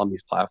you have on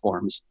these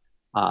platforms.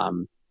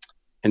 And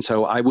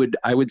so I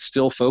would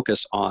still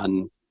focus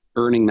on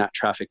earning that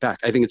traffic back.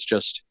 I think it's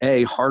just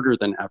A, harder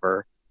than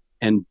ever,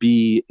 and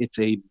B, it's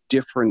a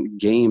different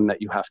game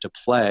that you have to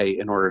play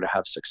in order to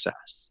have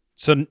success.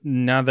 So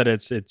now that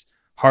it's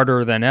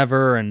harder than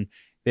ever and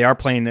they are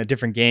playing a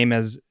different game,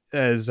 has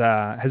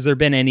there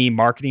been any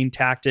marketing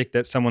tactic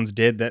that someone's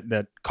did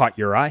that caught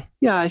your eye?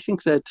 Yeah, I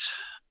think that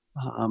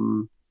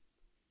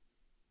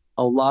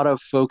a lot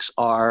of folks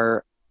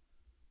are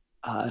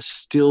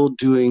still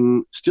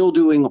doing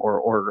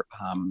or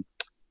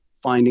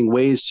finding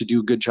ways to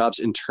do good jobs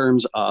in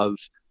terms of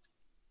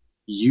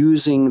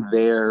using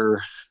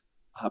their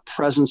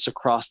presence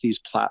across these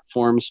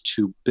platforms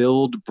to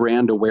build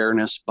brand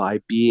awareness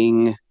by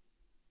being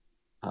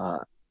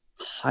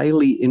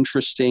highly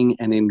interesting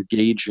and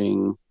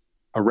engaging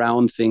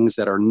around things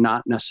that are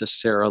not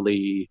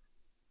necessarily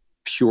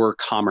pure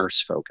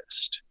commerce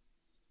focused.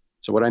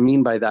 So what I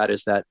mean by that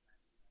is that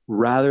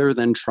rather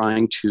than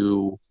trying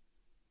to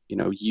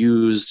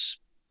use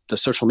the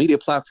social media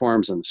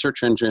platforms and the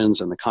search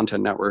engines and the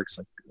content networks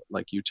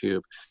like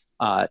YouTube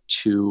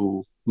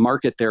to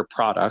market their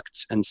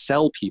products and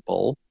sell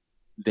people,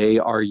 they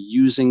are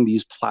using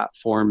these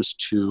platforms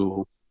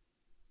to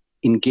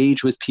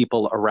engage with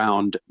people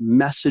around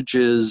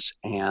messages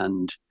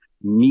and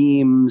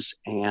memes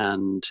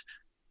and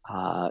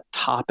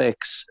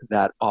topics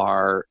that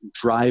are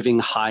driving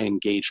high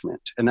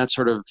engagement. And that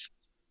sort of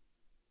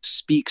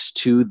speaks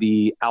to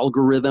the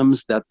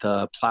algorithms that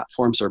the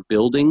platforms are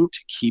building to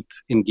keep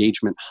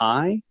engagement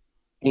high.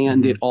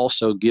 And it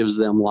also gives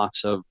them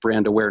lots of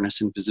brand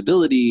awareness and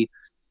visibility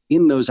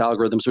in those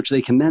algorithms, which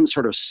they can then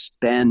sort of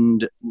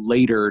spend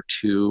later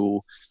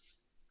to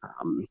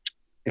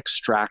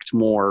extract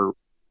more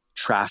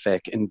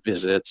traffic and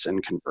visits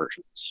and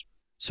conversions.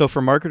 So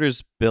for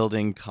marketers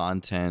building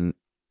content,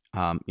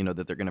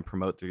 that they're going to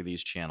promote through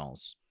these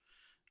channels,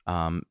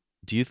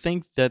 do you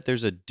think that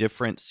there's a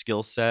different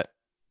skill set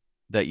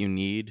that you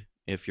need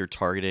if you're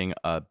targeting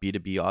a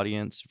B2B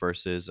audience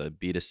versus a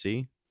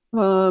B2C?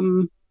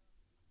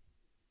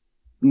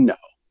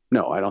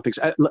 No, I don't think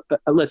so.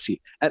 Let's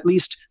see. At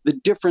least the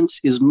difference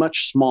is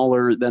much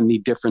smaller than the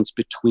difference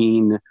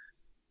between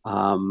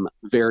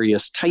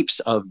various types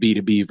of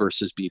B2B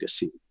versus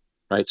B2C,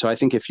 right? So I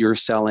think if you're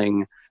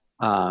selling,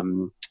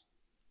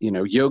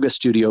 yoga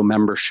studio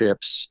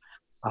memberships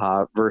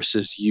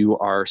versus you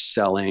are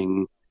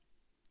selling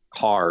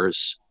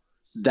cars,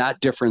 that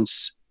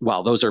difference,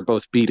 while those are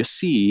both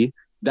B2C,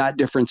 that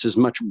difference is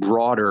much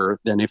broader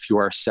than if you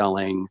are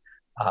selling,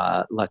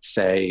 let's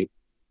say,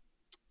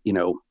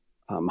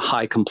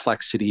 high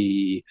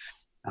complexity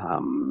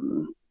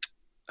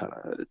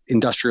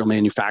industrial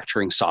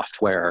manufacturing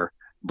software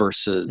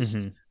versus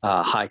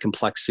high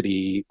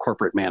complexity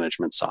corporate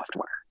management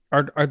software.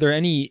 Are there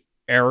any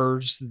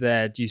errors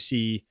that you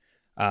see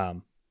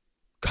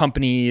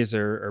companies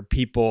or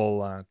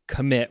people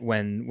commit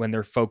when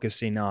they're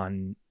focusing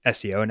on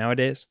SEO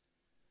nowadays?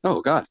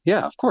 Oh God,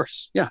 yeah, of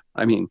course, yeah.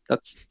 I mean,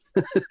 that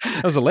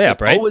was a layup,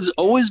 right?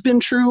 Always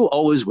been true,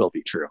 always will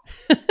be true.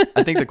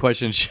 I think the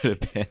question should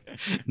have been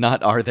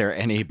not are there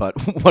any, but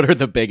what are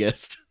the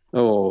biggest?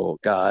 Oh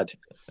God,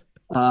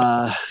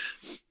 the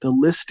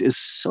list is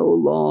so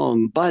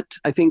long, but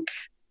I think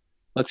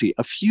let's see,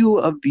 a few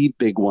of the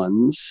big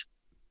ones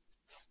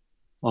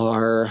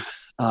are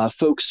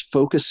folks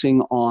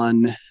focusing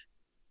on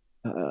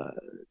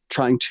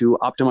trying to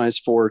optimize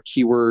for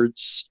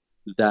keywords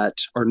that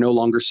are no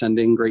longer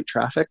sending great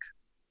traffic,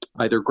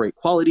 either great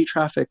quality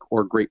traffic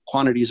or great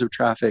quantities of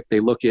traffic. They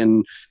look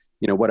in,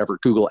 whatever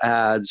Google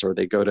Ads, or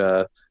they go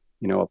to,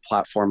 a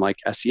platform like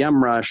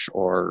SEMrush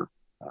or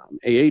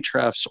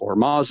Ahrefs or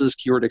Moz's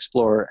Keyword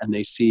Explorer, and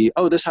they see,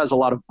 oh, this has a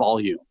lot of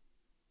volume.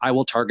 I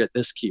will target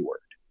this keyword.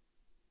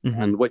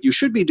 Mm-hmm. And what you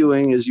should be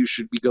doing is you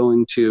should be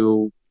going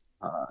to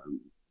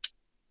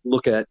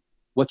look at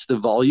what's the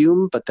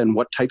volume, but then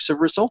what types of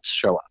results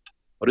show up.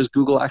 What does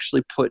Google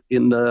actually put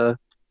in the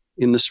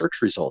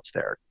search results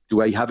there?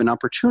 Do I have an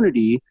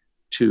opportunity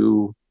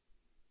to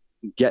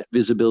get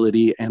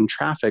visibility and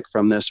traffic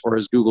from this, or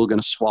is Google going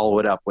to swallow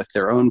it up with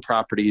their own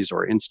properties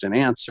or instant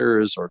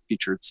answers or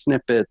featured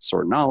snippets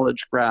or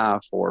knowledge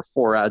graph or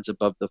 4 ads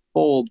above the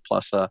fold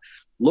plus a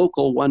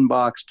local one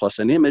box plus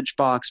an image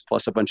box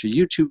plus a bunch of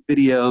YouTube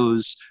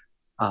videos?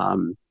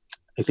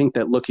 I think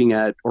that looking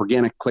at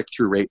organic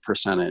click-through rate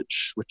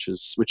percentage, which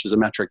is a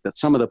metric that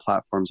some of the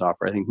platforms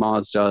offer, I think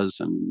Moz does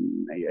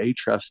and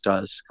Ahrefs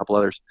does, a couple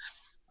others,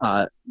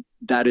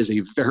 that is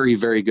a very,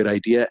 very good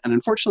idea. And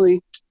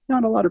unfortunately,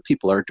 not a lot of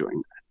people are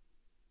doing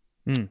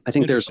that. I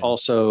think there's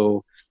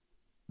also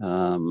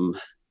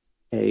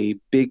a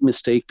big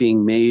mistake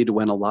being made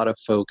when a lot of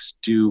folks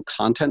do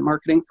content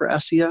marketing for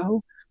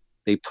SEO.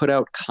 They put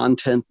out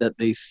content that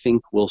they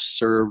think will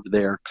serve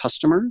their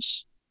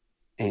customers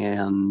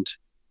and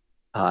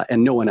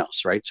no one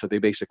else, right? So they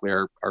basically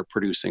are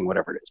producing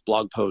whatever it is,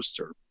 blog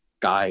posts or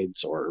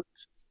guides or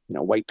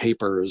white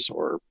papers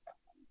or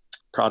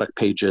product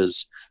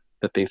pages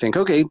that they think,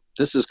 okay,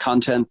 this is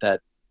content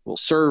that will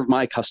serve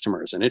my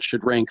customers and it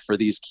should rank for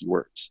these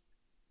keywords.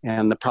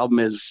 And the problem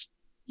is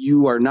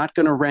you are not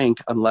going to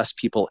rank unless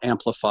people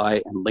amplify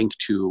and link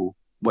to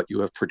what you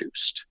have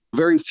produced.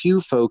 Very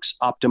few folks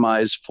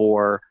optimize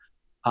for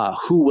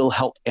who will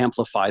help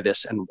amplify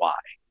this and why.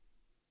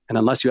 And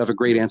unless you have a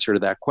great answer to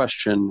that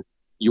question,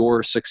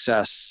 your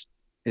success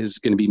is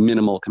going to be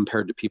minimal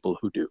compared to people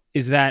who do.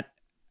 Is that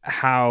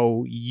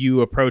how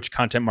you approach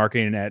content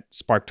marketing at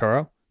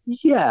SparkToro?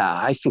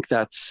 Yeah, I think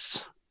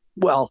that's,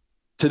 well,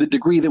 to the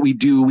degree that we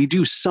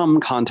do some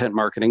content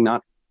marketing,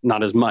 not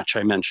as much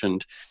I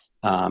mentioned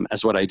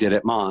as what I did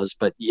at Moz,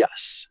 but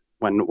yes,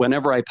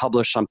 whenever I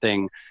publish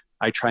something,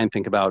 I try and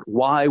think about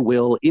why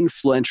will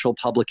influential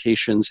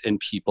publications and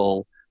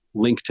people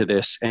link to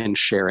this and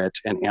share it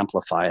and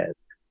amplify it,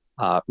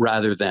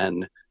 rather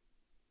than,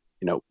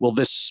 will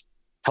this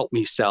help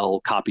me sell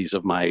copies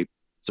of my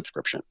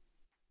subscription?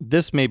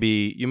 This may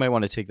be, you might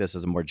want to take this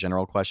as a more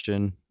general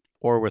question,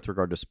 or with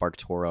regard to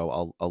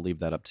SparkToro, I'll leave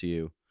that up to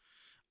you.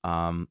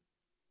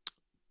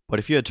 But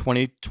if you had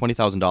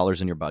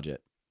 $20,000 in your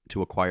budget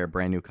to acquire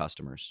brand new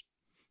customers,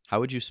 how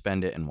would you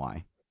spend it and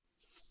why?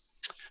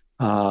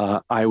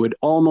 I would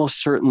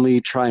almost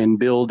certainly try and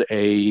build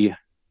a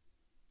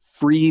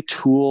free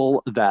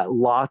tool that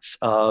lots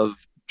of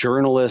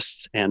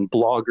journalists and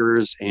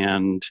bloggers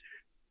and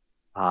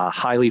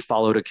highly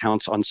followed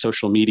accounts on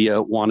social media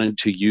wanted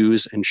to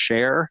use and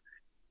share.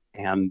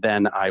 And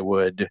then I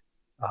would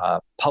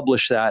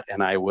publish that,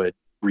 and I would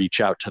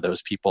reach out to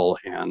those people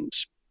and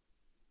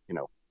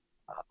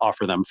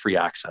offer them free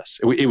access.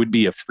 It would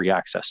be a free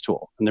access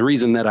tool. And the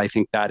reason that I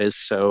think that is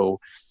so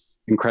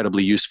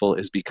incredibly useful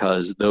is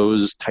because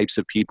those types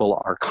of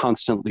people are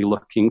constantly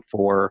looking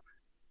for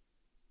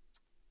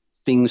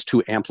things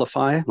to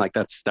amplify. Like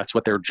that's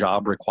what their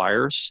job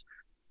requires.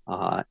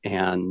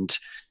 And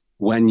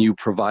when you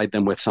provide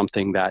them with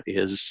something that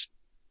is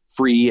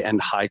free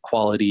and high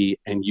quality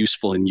and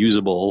useful and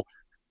usable,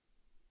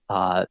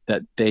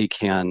 that they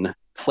can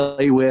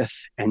play with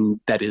and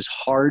that is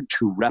hard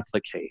to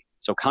replicate.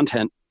 So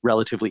content,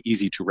 relatively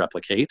easy to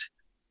replicate.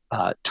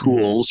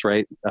 Tools,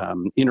 right?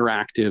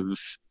 Interactive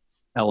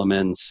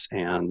elements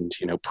and,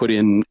 put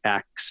in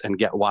X and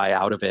get Y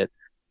out of it,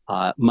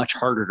 much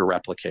harder to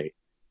replicate.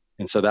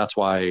 And so that's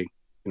why,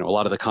 a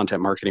lot of the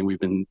content marketing we've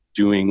been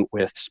doing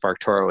with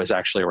SparkToro is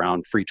actually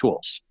around free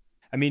tools.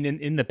 I mean,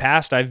 in the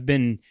past, I've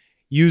been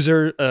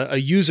a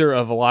user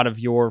of a lot of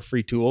your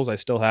free tools. I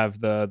still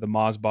have the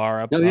Moz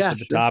bar up at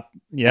the top.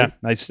 Yeah,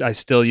 I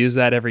still use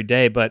that every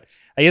day. But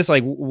I guess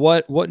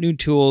what new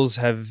tools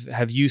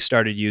have you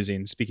started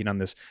using? Speaking on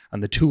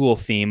the tool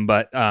theme,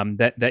 but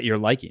that you're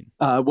liking.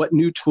 What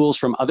new tools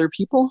from other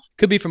people?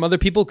 Could be from other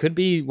people. Could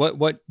be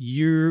what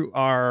you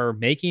are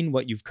making,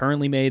 what you've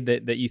currently made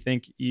that you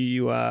think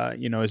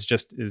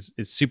is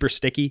super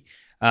sticky.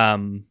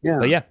 But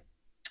yeah.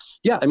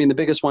 Yeah, I mean, the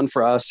biggest one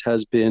for us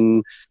has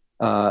been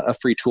a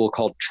free tool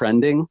called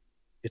Trending.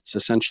 It's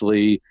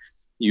essentially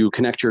you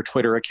connect your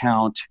Twitter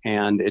account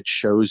and it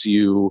shows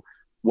you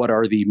what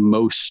are the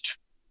most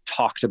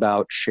talked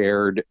about,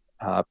 shared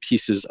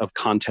pieces of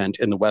content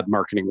in the web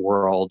marketing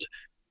world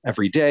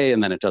every day.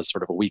 And then it does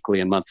sort of a weekly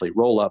and monthly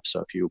roll up. So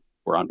if you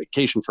were on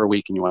vacation for a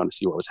week and you wanted to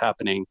see what was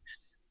happening,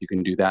 you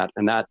can do that.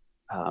 And that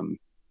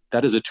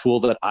that is a tool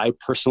that I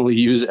personally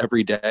use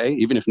every day.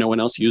 Even if no one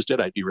else used it,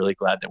 I'd be really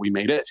glad that we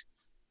made it.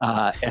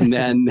 And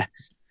then,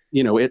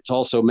 it's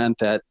also meant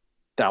that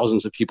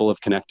thousands of people have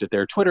connected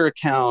their Twitter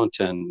account,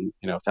 and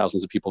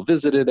thousands of people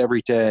visit it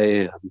every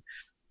day.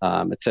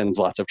 It sends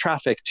lots of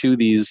traffic to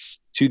these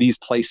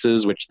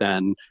places, which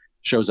then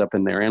shows up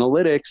in their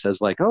analytics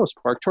as like, oh,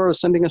 SparkToro is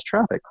sending us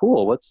traffic.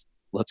 Cool,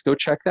 let's go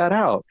check that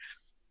out.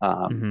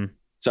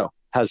 So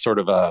has sort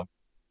of a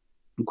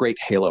great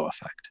halo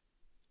effect.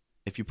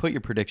 If you put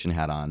your prediction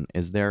hat on,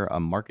 is there a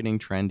marketing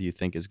trend you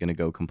think is going to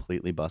go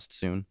completely bust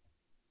soon?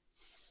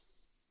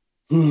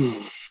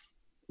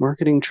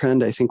 Marketing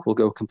trend, I think, will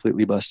go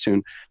completely bust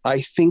soon.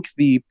 I think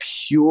the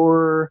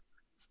pure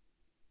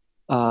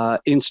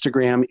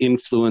Instagram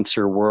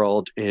influencer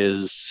world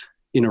is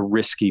in a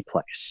risky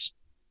place.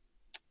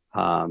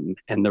 And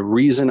the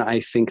reason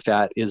I think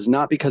that is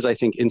not because I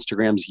think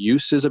Instagram's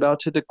use is about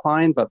to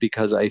decline, but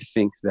because I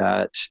think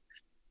that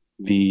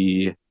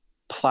the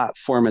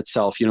platform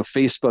itself,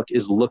 Facebook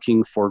is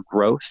looking for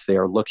growth. They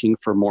are looking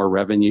for more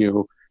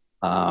revenue.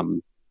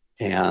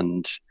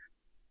 And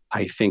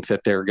I think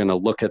that they're going to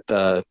look at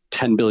the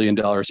 $10 billion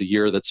a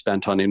year that's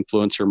spent on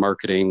influencer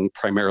marketing,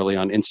 primarily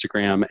on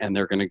Instagram, and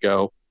they're going to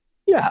go,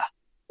 yeah,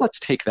 let's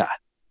take that.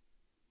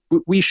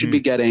 We should be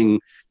getting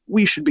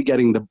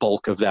the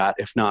bulk of that,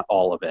 if not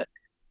all of it.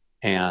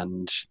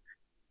 And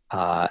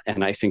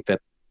I think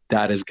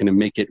that is going to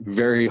make it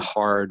very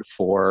hard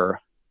for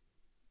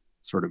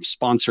sort of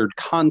sponsored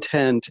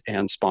content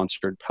and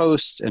sponsored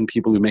posts and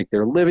people who make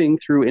their living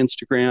through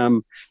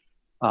Instagram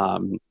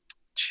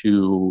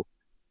to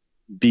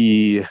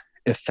be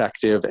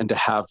effective and to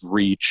have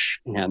reach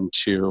and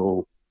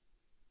to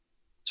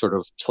sort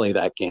of play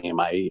that game.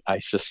 I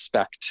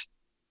suspect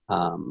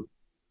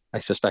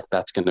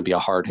that's going to be a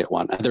hard hit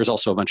one. There's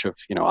also a bunch of,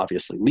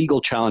 obviously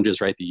legal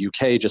challenges, right? The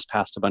UK just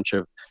passed a bunch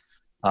of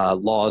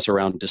laws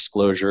around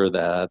disclosure.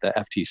 The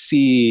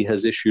FTC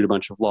has issued a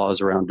bunch of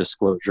laws around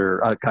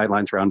disclosure,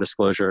 guidelines around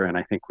disclosure. And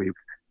I think we've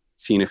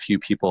seen a few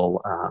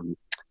people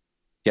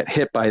get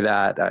hit by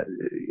that.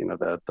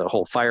 The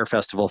whole Fire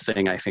Festival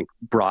thing, I think,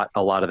 brought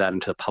a lot of that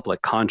into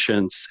public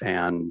conscience,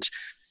 and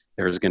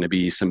there's going to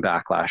be some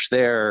backlash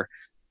there.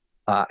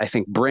 I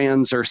think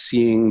brands are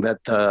seeing that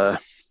the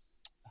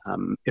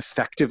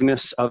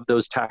effectiveness of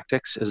those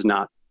tactics is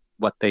not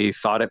what they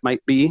thought it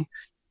might be.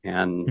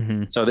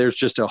 And so there's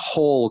just a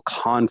whole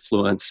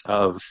confluence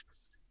of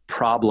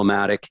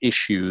problematic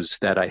issues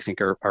that I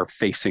think are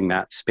facing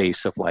that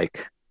space of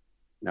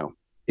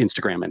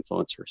Instagram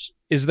influencers.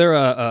 Is there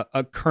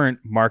a current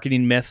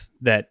marketing myth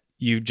that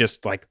you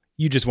just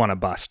want to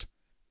bust?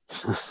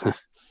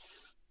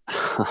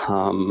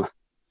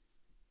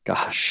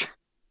 Gosh.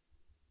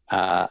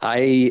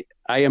 I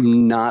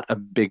am not a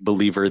big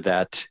believer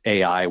that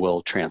AI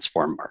will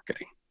transform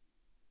marketing.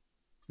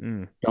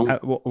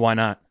 Why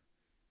not?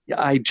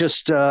 I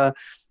just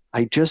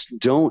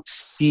don't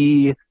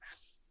see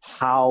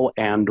how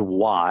and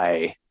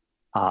why.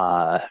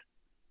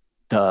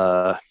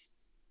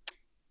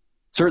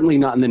 Certainly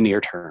not in the near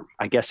term.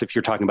 I guess if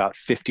you're talking about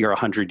 50 or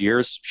 100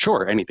 years,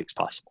 sure, anything's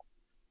possible.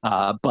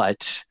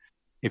 But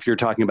if you're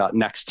talking about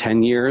next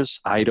 10 years,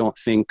 I don't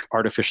think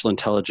artificial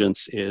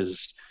intelligence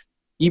is,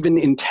 even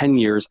in 10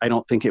 years, I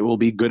don't think it will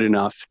be good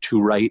enough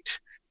to write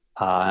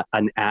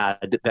an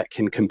ad that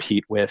can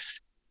compete with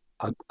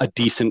a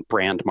decent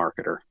brand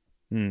marketer.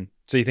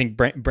 So you think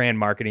brand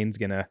marketing is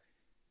going to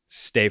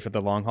stay for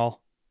the long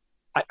haul?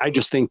 I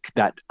just think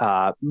that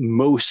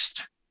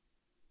most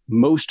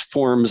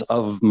forms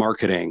of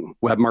marketing,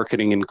 web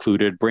marketing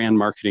included, brand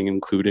marketing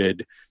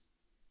included,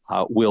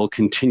 will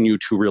continue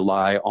to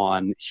rely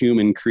on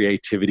human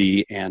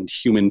creativity and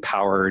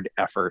human-powered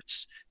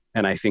efforts.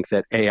 And I think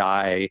that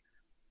AI,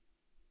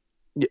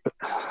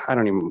 I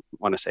don't even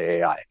want to say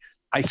AI.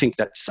 I think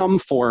that some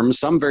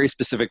very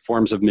specific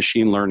forms of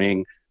machine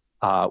learning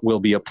will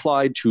be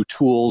applied to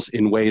tools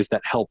in ways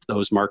that help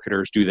those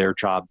marketers do their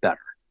job better.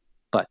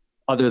 But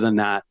other than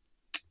that,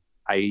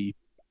 I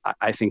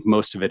think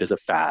most of it is a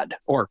fad,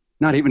 or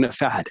not even a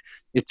fad.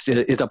 It's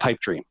a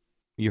pipe dream.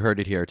 You heard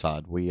it here,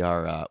 Todd. We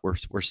are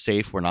we're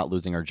safe. We're not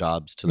losing our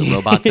jobs to the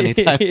robots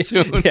anytime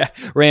soon. Yeah,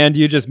 Rand,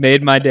 you just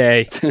made my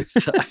day.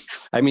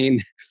 I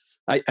mean,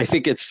 I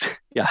think it's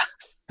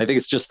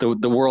just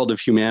the world of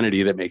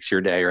humanity that makes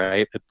your day,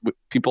 right?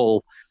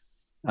 People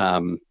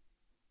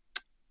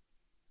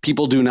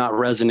do not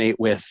resonate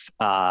with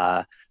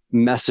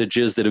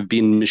messages that have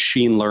been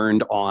machine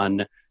learned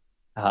on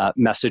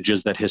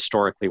messages that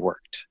historically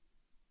worked,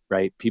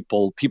 right?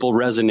 People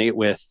resonate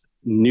with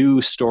new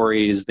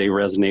stories. They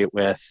resonate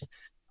with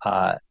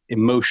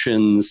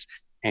emotions,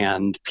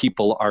 and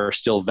people are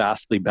still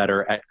vastly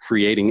better at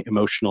creating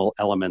emotional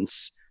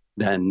elements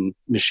than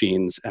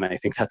machines. And I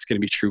think that's going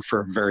to be true for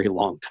a very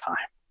long time.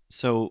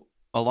 So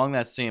along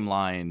that same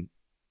line,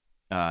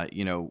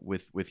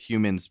 with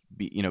humans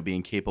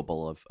being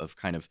capable of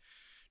kind of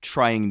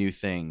trying new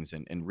things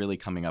and really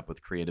coming up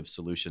with creative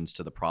solutions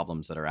to the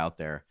problems that are out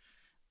there.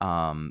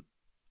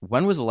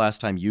 When was the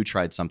last time you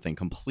tried something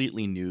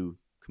completely new,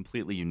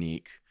 completely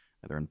unique,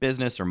 either in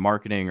business or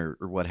marketing or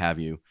what have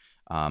you,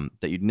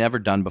 that you'd never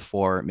done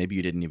before? Maybe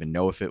you didn't even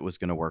know if it was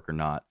going to work or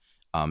not,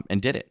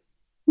 and did it.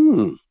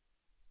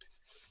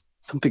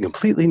 Something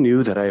completely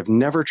new that I have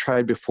never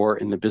tried before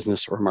in the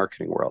business or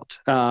marketing world.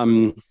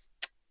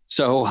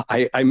 So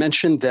I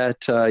mentioned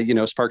that,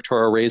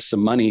 SparkToro raised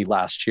some money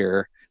last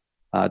year.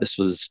 This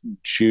was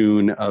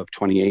June of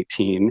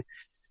 2018.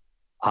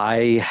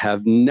 I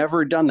have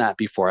never done that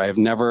before. I have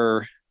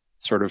never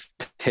sort of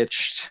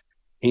pitched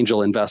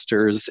angel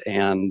investors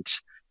and,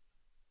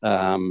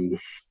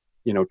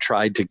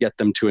 tried to get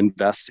them to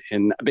invest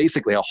in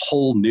basically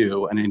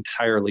an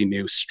entirely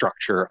new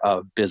structure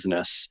of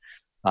business.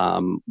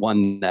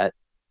 One that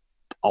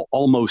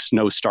almost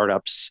no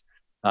startups,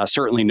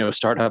 certainly no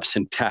startups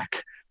in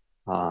tech,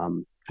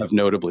 have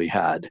notably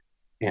had.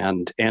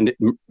 And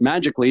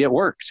magically it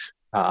worked.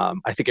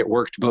 I think it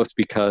worked both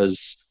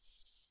because,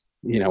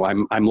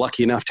 I'm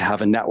lucky enough to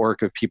have a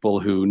network of people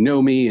who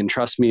know me and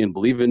trust me and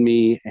believe in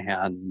me.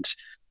 And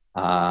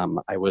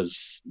I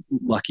was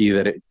lucky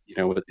that it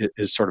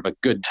is sort of a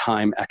good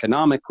time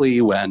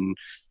economically when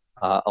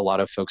a lot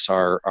of folks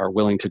are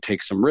willing to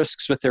take some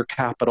risks with their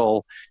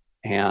capital.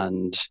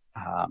 And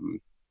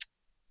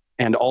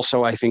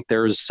also I think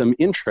there's some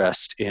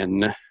interest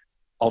in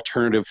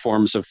alternative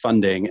forms of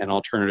funding and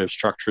alternative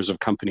structures of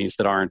companies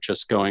that aren't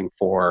just going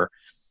for,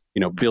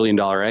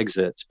 billion-dollar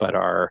exits, but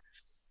are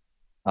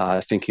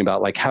thinking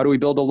about like, how do we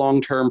build a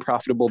long-term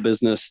profitable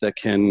business that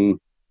can,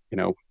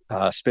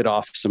 spit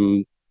off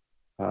some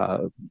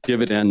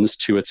dividends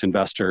to its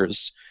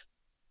investors.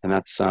 And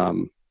that's, I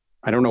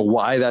don't know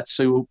why that's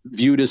so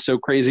viewed as so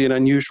crazy and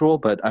unusual,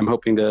 but I'm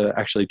hoping to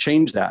actually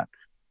change that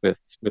with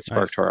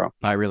SparkToro. Nice.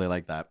 I really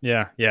like that.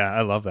 Yeah.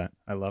 I love that.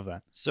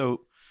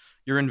 So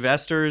your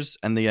investors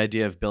and the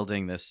idea of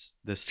building this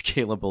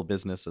scalable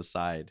business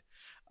aside,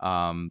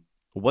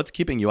 what's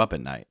keeping you up at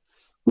night?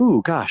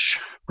 Ooh, gosh.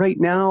 Right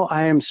now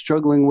I am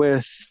struggling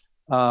with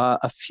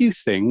a few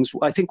things.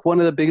 I think one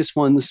of the biggest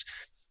ones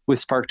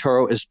with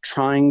SparkToro is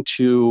trying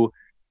to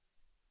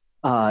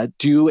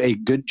do a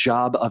good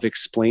job of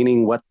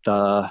explaining what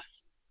the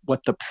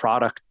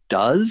product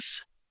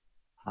does.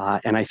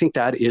 And I think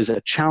that is a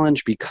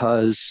challenge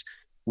because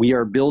we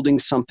are building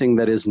something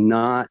that is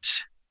not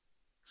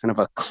kind of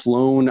a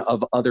clone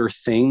of other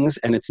things,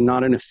 and it's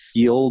not in a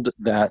field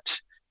that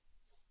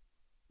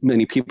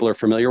many people are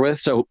familiar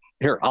with. So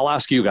here, I'll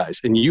ask you guys,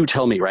 and you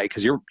tell me, right?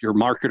 Because you're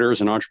marketers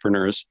and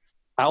entrepreneurs.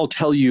 I'll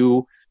tell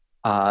you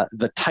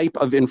the type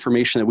of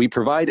information that we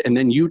provide, and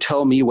then you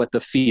tell me what the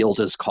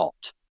field is called.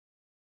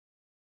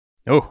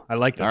 Oh, I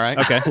like this. All right.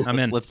 Okay, I'm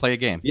in. Let's play a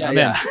game.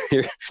 Yeah.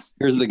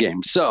 Here's the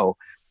game. So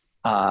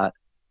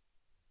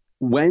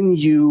when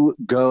you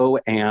go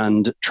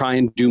and try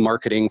and do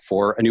marketing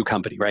for a new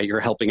company, right? You're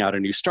helping out a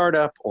new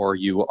startup, or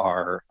you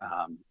are,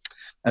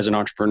 as an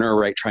entrepreneur,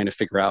 right, trying to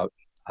figure out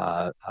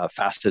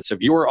facets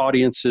of your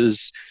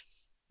audience's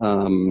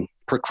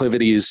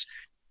proclivities.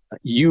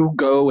 You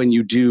go and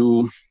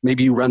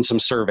maybe you run some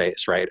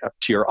surveys, right, up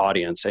to your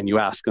audience, and you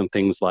ask them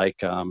things like,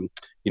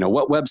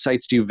 what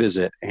websites do you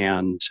visit,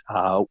 and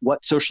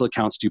what social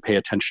accounts do you pay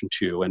attention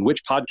to, and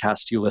which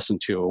podcasts do you listen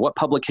to, what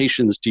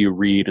publications do you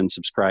read and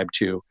subscribe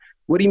to,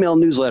 what email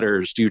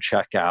newsletters do you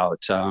check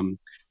out,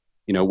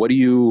 what do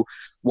you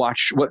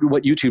watch,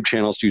 what YouTube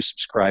channels do you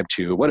subscribe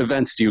to, what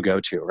events do you go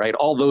to, right?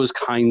 All those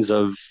kinds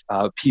of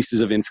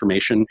pieces of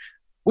information,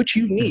 which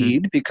you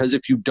need, because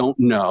if you don't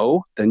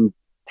know, then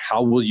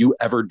how will you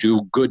ever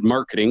do good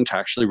marketing to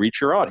actually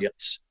reach your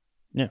audience?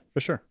 Yeah,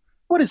 for sure.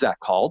 What is that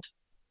called?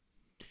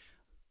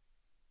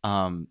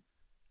 This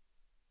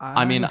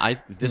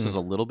is a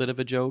little bit of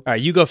a joke. All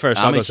right, you go first.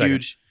 I'm a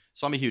huge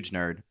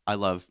nerd. I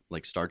love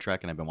like Star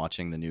Trek, and I've been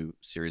watching the new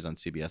series on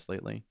CBS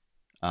lately.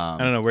 I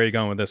don't know where you're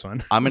going with this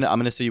one. I'm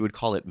gonna say you would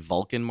call it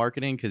Vulcan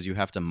marketing, because you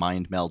have to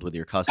mind meld with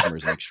your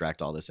customers and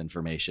extract all this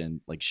information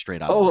like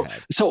straight out of your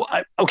head. So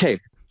okay.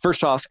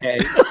 First off, I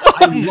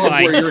love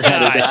where your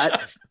head is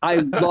at. I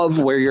love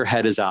where your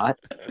head is at,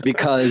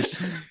 because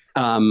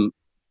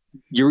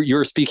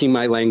you're speaking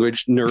my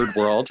language, nerd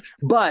world.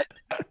 But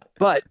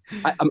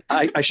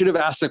I should have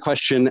asked the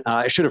question.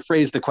 I should have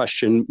phrased the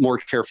question more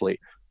carefully.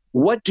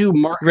 What do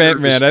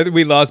marketers... Man, I think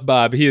we lost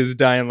Bob. He is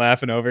dying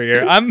laughing over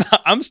here.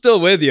 I'm still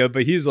with you,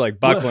 but he's like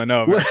buckling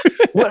over.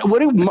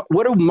 What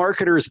do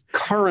marketers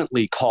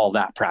currently call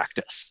that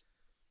practice?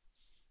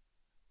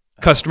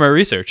 Customer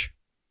research.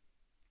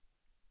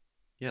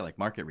 Yeah, like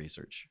market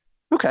research.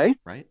 Okay.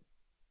 Right?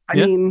 I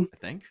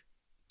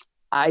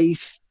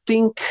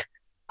think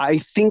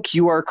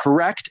you are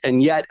correct.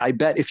 And yet I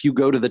bet if you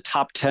go to the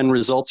top 10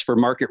 results for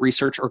market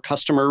research or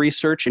customer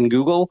research in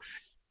Google,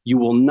 you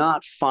will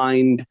not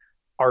find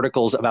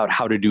articles about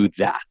how to do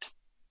that,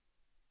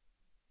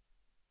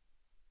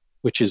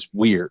 which is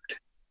weird.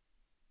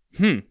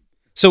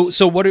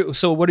 So what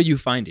are you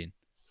finding?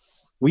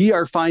 We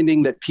are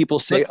finding that people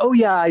say, "Oh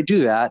yeah, I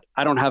do that.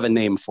 I don't have a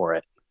name for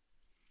it."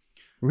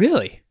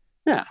 Really?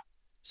 Yeah.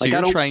 So I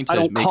don't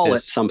call it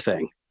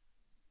something.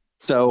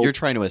 So you're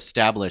trying to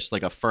establish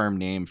like a firm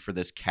name for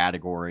this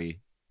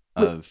category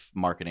of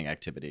marketing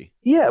activity.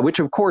 Yeah, which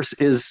of course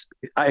is,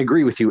 I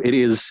agree with you. It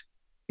is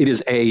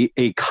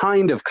a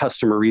kind of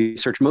customer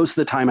research. Most of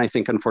the time, I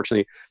think,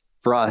 unfortunately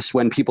for us,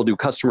 when people do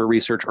customer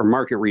research or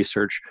market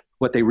research,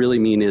 what they really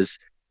mean is,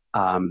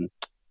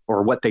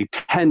 or what they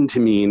tend to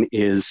mean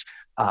is,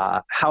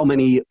 how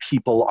many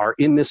people are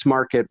in this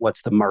market?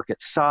 What's the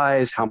market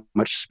size? How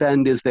much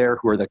spend is there?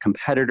 Who are the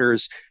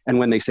competitors? And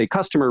when they say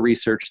customer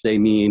research, they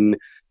mean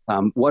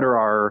what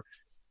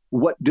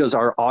does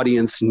our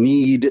audience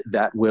need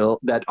that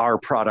our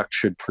product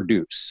should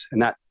produce?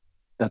 And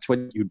that's what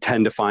you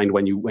tend to find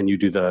when you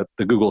do the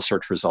Google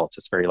search results.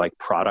 It's very like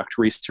product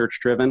research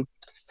driven,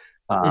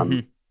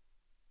 that's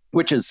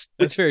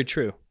very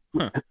true.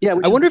 Huh. Yeah,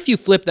 I wonder if you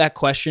flip that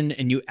question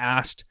and you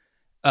asked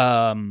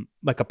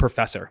like a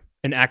professor,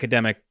 an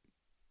academic,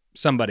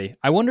 somebody.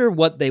 I wonder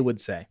what they would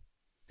say,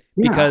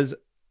 because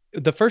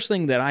the first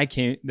thing that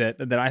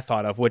I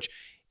thought of, which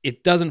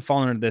it doesn't fall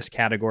under this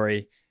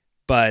category,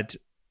 but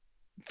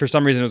for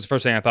some reason it was the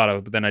first thing I thought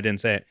of, but then I didn't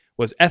say it,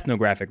 was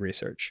ethnographic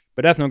research.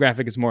 But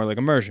ethnographic is more like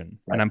immersion,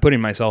 right? And I'm putting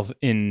myself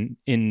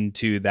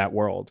into that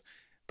world.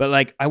 But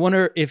like, I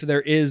wonder if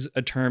there is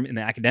a term in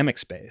the academic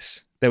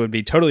space that would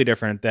be totally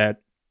different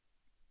that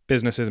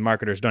businesses and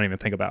marketers don't even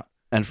think about.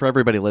 And for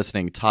everybody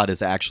listening, Todd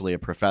is actually a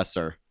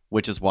professor,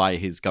 which is why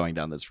he's going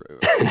down this road.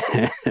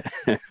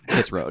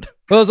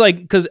 Well, it's like,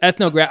 because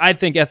I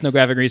think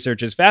ethnographic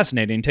research is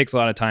fascinating. It takes a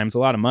lot of time. It's a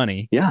lot of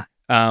money. Yeah.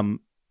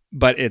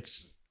 But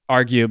it's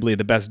arguably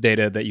the best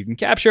data that you can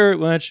capture,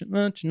 which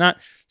not.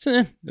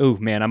 Oh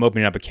man, I'm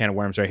opening up a can of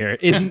worms right here.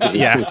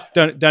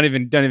 Don't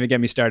even get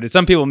me started.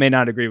 Some people may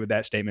not agree with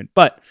that statement,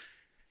 but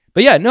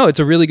yeah, no, it's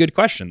a really good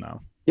question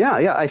though.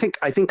 Yeah. I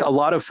think a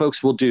lot of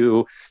folks will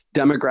do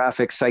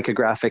demographic,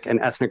 psychographic, and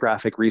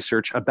ethnographic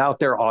research about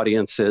their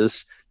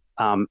audiences.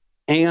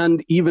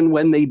 And even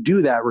when they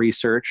do that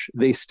research,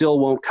 they still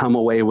won't come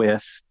away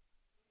with,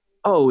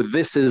 oh,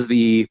 this is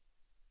the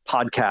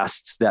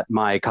podcasts that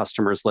my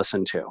customers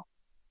listen to.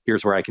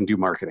 Here's where I can do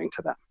marketing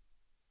to them.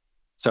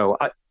 So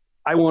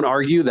I won't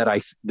argue that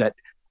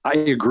I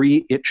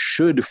agree it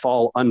should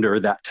fall under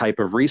that type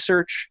of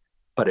research,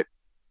 but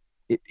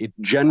it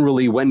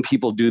generally, when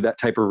people do that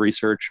type of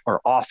research,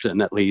 or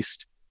often at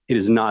least, it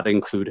is not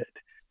included.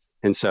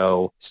 And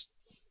so,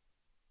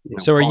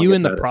 so are you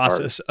in the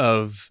process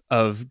of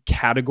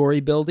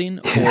category building,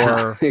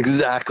 or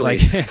exactly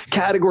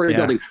category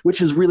building, which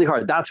is really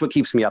hard. That's what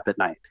keeps me up at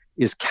night,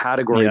 is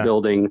category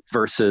building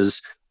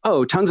versus,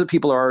 oh, tons of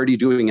people are already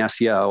doing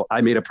SEO.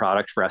 I made a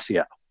product for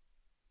SEO,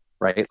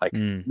 right? Like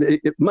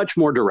much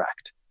more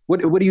direct.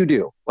 What do you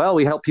do? Well,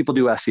 we help people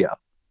do SEO.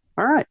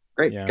 All right,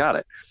 great. Got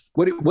it.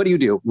 What do you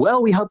do?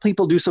 Well, we help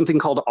people do something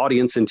called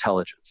audience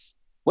intelligence.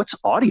 What's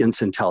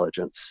audience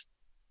intelligence?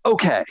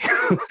 Okay,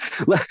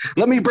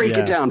 let me break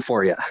it down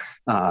for you.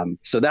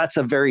 So that's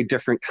a very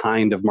different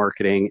kind of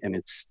marketing, and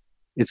it's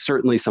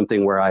certainly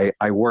something where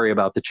I worry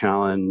about the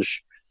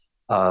challenge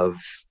of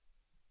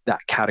that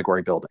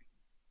category building.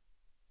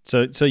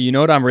 So you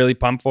know what I'm really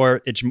pumped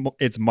for?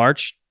 It's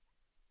March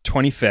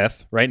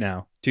 25th right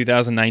now,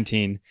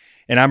 2019,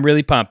 and I'm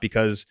really pumped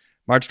because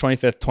March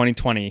 25th,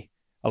 2020,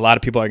 a lot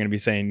of people are going to be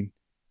saying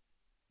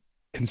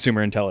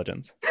consumer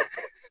intelligence.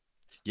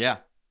 Yeah.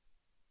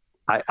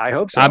 I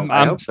hope so.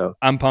 I hope so.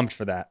 I'm pumped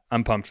for that.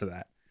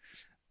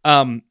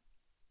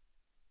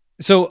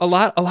 So a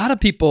lot of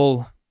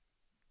people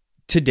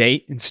to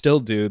date, and still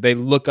do, they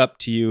look up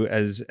to you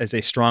as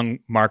a strong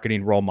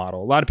marketing role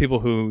model. A lot of people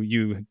who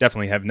you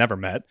definitely have never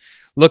met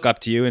look up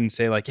to you and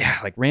say like, yeah,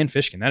 like Rand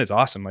Fishkin, that is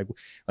awesome.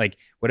 Like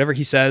whatever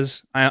he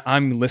says,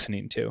 I'm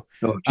listening to.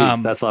 Oh,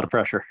 geez, that's a lot of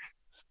pressure.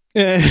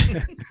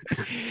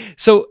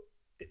 So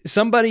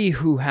somebody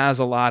who has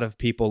a lot of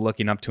people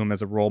looking up to him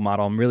as a role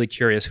model, I'm really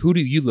curious, who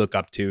do you look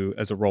up to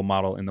as a role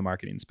model in the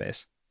marketing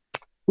space?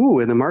 Ooh,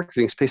 in the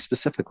marketing space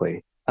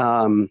specifically.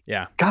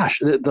 Gosh,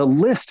 the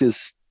list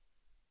is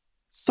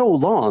so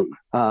long.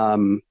 I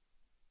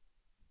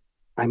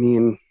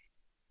mean,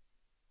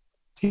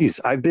 geez,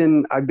 I've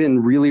been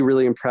really,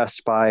 really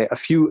impressed by a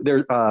few.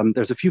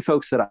 There's a few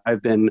folks that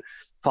I've been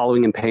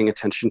following and paying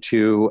attention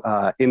to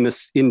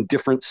in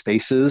different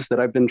spaces that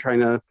I've been trying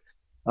to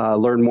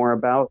learn more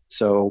about.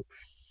 So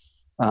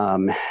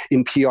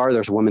in PR,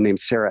 there's a woman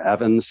named Sarah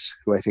Evans,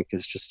 who I think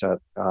is just a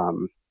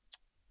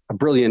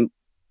brilliant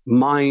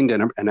mind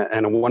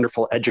and a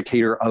wonderful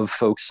educator of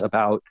folks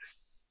about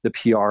the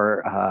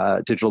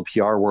PR, digital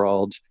PR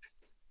world.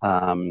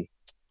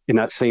 In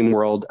that same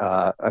world,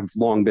 I've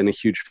long been a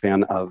huge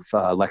fan of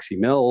Lexi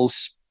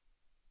Mills,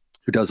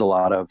 who does a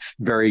lot of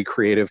very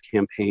creative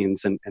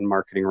campaigns and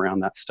marketing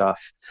around that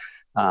stuff.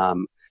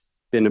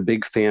 Been a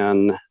big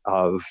fan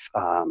of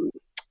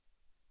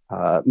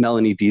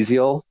Melanie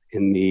Diesel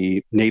in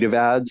the native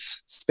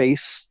ads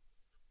space,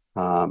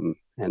 and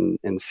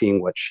seeing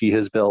what she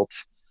has built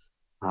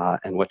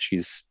and what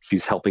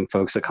she's helping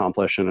folks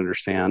accomplish and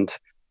understand.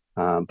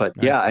 But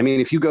nice. Yeah, I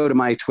mean, if you go to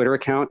my Twitter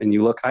account and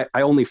you look,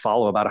 I only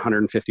follow about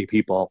 150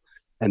 people,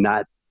 and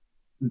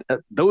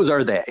those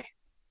are they.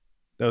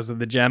 Those are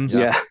the gems.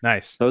 Yeah.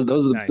 Nice.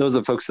 Those are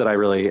the folks that I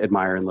really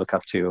admire and look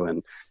up to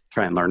and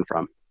try and learn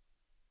from.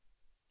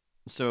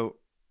 So,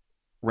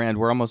 Rand,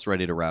 we're almost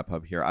ready to wrap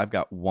up here. I've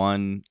got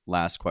one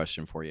last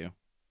question for you.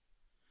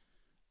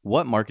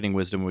 What marketing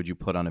wisdom would you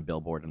put on a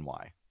billboard and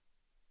why?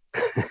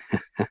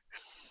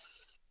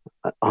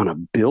 On a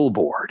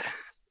billboard?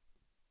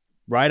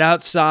 Right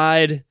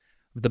outside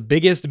the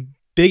biggest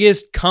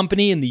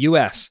company in the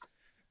U.S.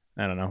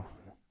 I don't know.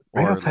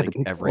 Right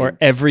Or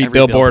every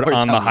billboard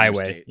on the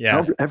highway.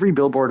 Yeah. Every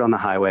billboard on the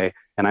highway.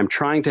 And I'm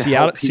trying to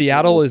help people.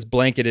 Seattle is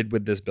blanketed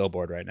with this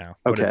billboard right now.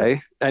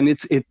 Okay. And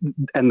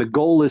and the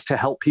goal is to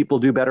help people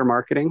do better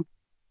marketing.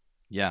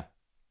 Yeah.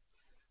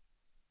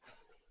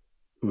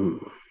 I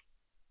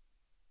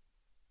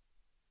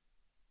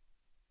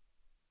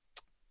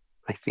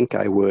think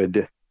I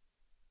would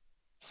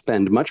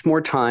spend much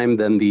more time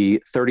than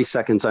the 30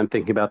 seconds I'm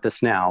thinking about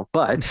this now,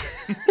 but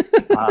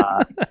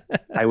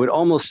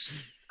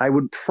I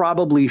would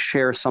probably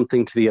share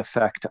something to the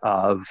effect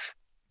of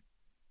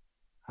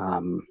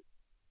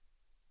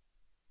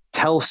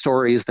tell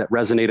stories that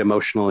resonate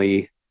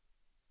emotionally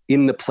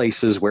in the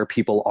places where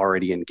people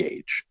already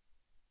engage.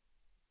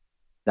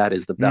 That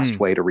is the best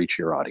way to reach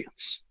your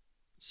audience.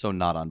 So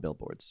not on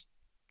billboards.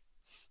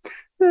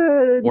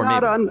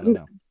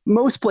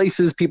 Most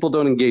places people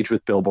don't engage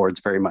with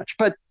billboards very much,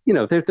 but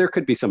there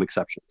could be some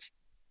exceptions.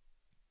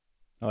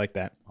 I like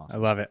that.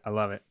 Awesome. I love it. All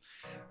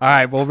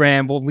right. Well,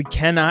 Rand, we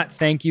cannot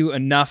thank you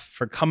enough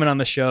for coming on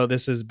the show.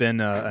 This has been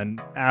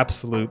an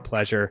absolute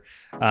pleasure.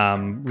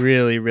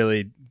 Really,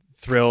 really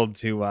thrilled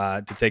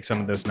to take some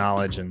of this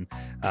knowledge and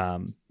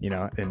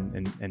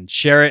and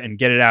share it and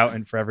get it out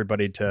and for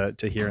everybody to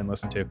hear and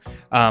listen to.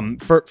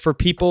 For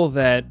people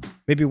that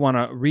maybe want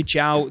to reach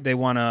out, they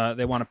want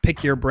to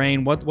pick your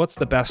brain. What's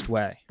the best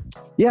way?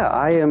 Yeah,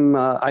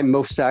 I'm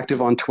most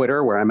active on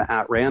Twitter where I'm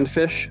at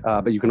Randfish,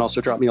 but you can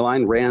also drop me a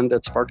line,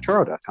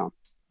 rand@sparktoro.com.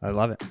 I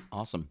love it.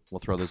 Awesome. We'll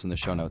throw those in the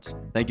show notes.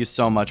 Thank you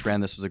so much,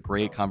 Rand. This was a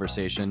great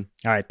conversation.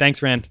 All right.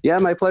 Thanks, Rand. Yeah,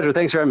 my pleasure.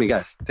 Thanks for having me,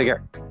 guys. Take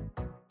care.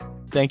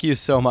 Thank you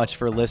so much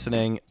for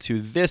listening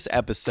to this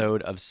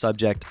episode of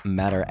Subject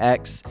Matter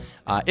X.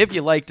 If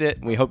you liked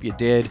it, we hope you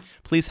did,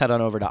 please head on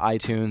over to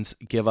iTunes,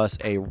 give us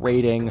a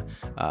rating,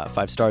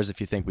 5 stars if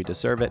you think we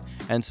deserve it,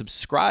 and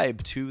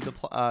subscribe to the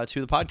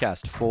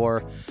podcast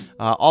for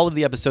all of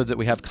the episodes that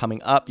we have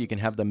coming up. You can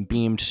have them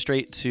beamed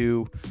straight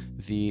to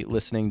the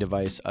listening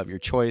device of your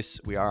choice.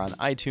 We are on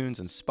iTunes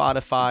and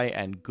Spotify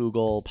and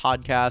Google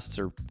Podcasts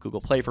or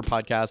Google Play for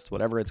Podcasts,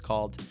 whatever it's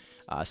called.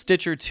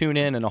 Stitcher,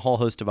 TuneIn, and a whole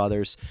host of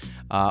others.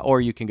 Or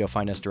you can go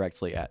find us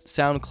directly at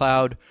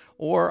SoundCloud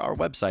or our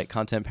website,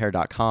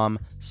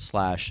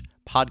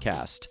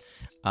 contentpair.com/podcast.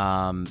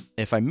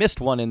 If I missed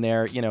one in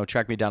there,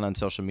 track me down on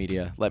social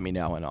media, let me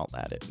know, and I'll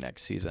add it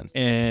next season.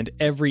 And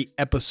every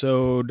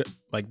episode,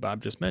 like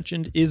Bob just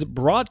mentioned, is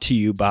brought to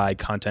you by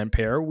Content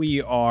Pair.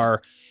 We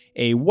are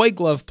a white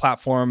glove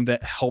platform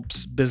that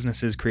helps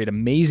businesses create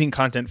amazing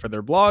content for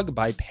their blog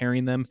by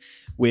pairing them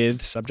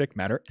with subject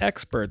matter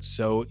experts.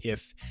 So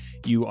if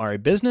you are a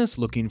business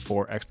looking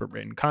for expert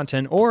written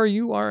content, or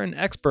you are an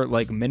expert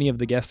like many of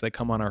the guests that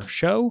come on our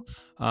show,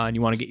 and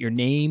you want to get your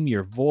name,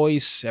 your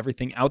voice,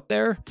 everything out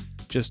there,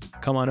 just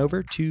come on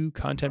over to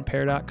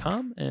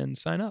contentpair.com and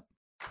sign up.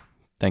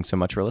 Thanks so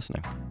much for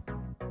listening.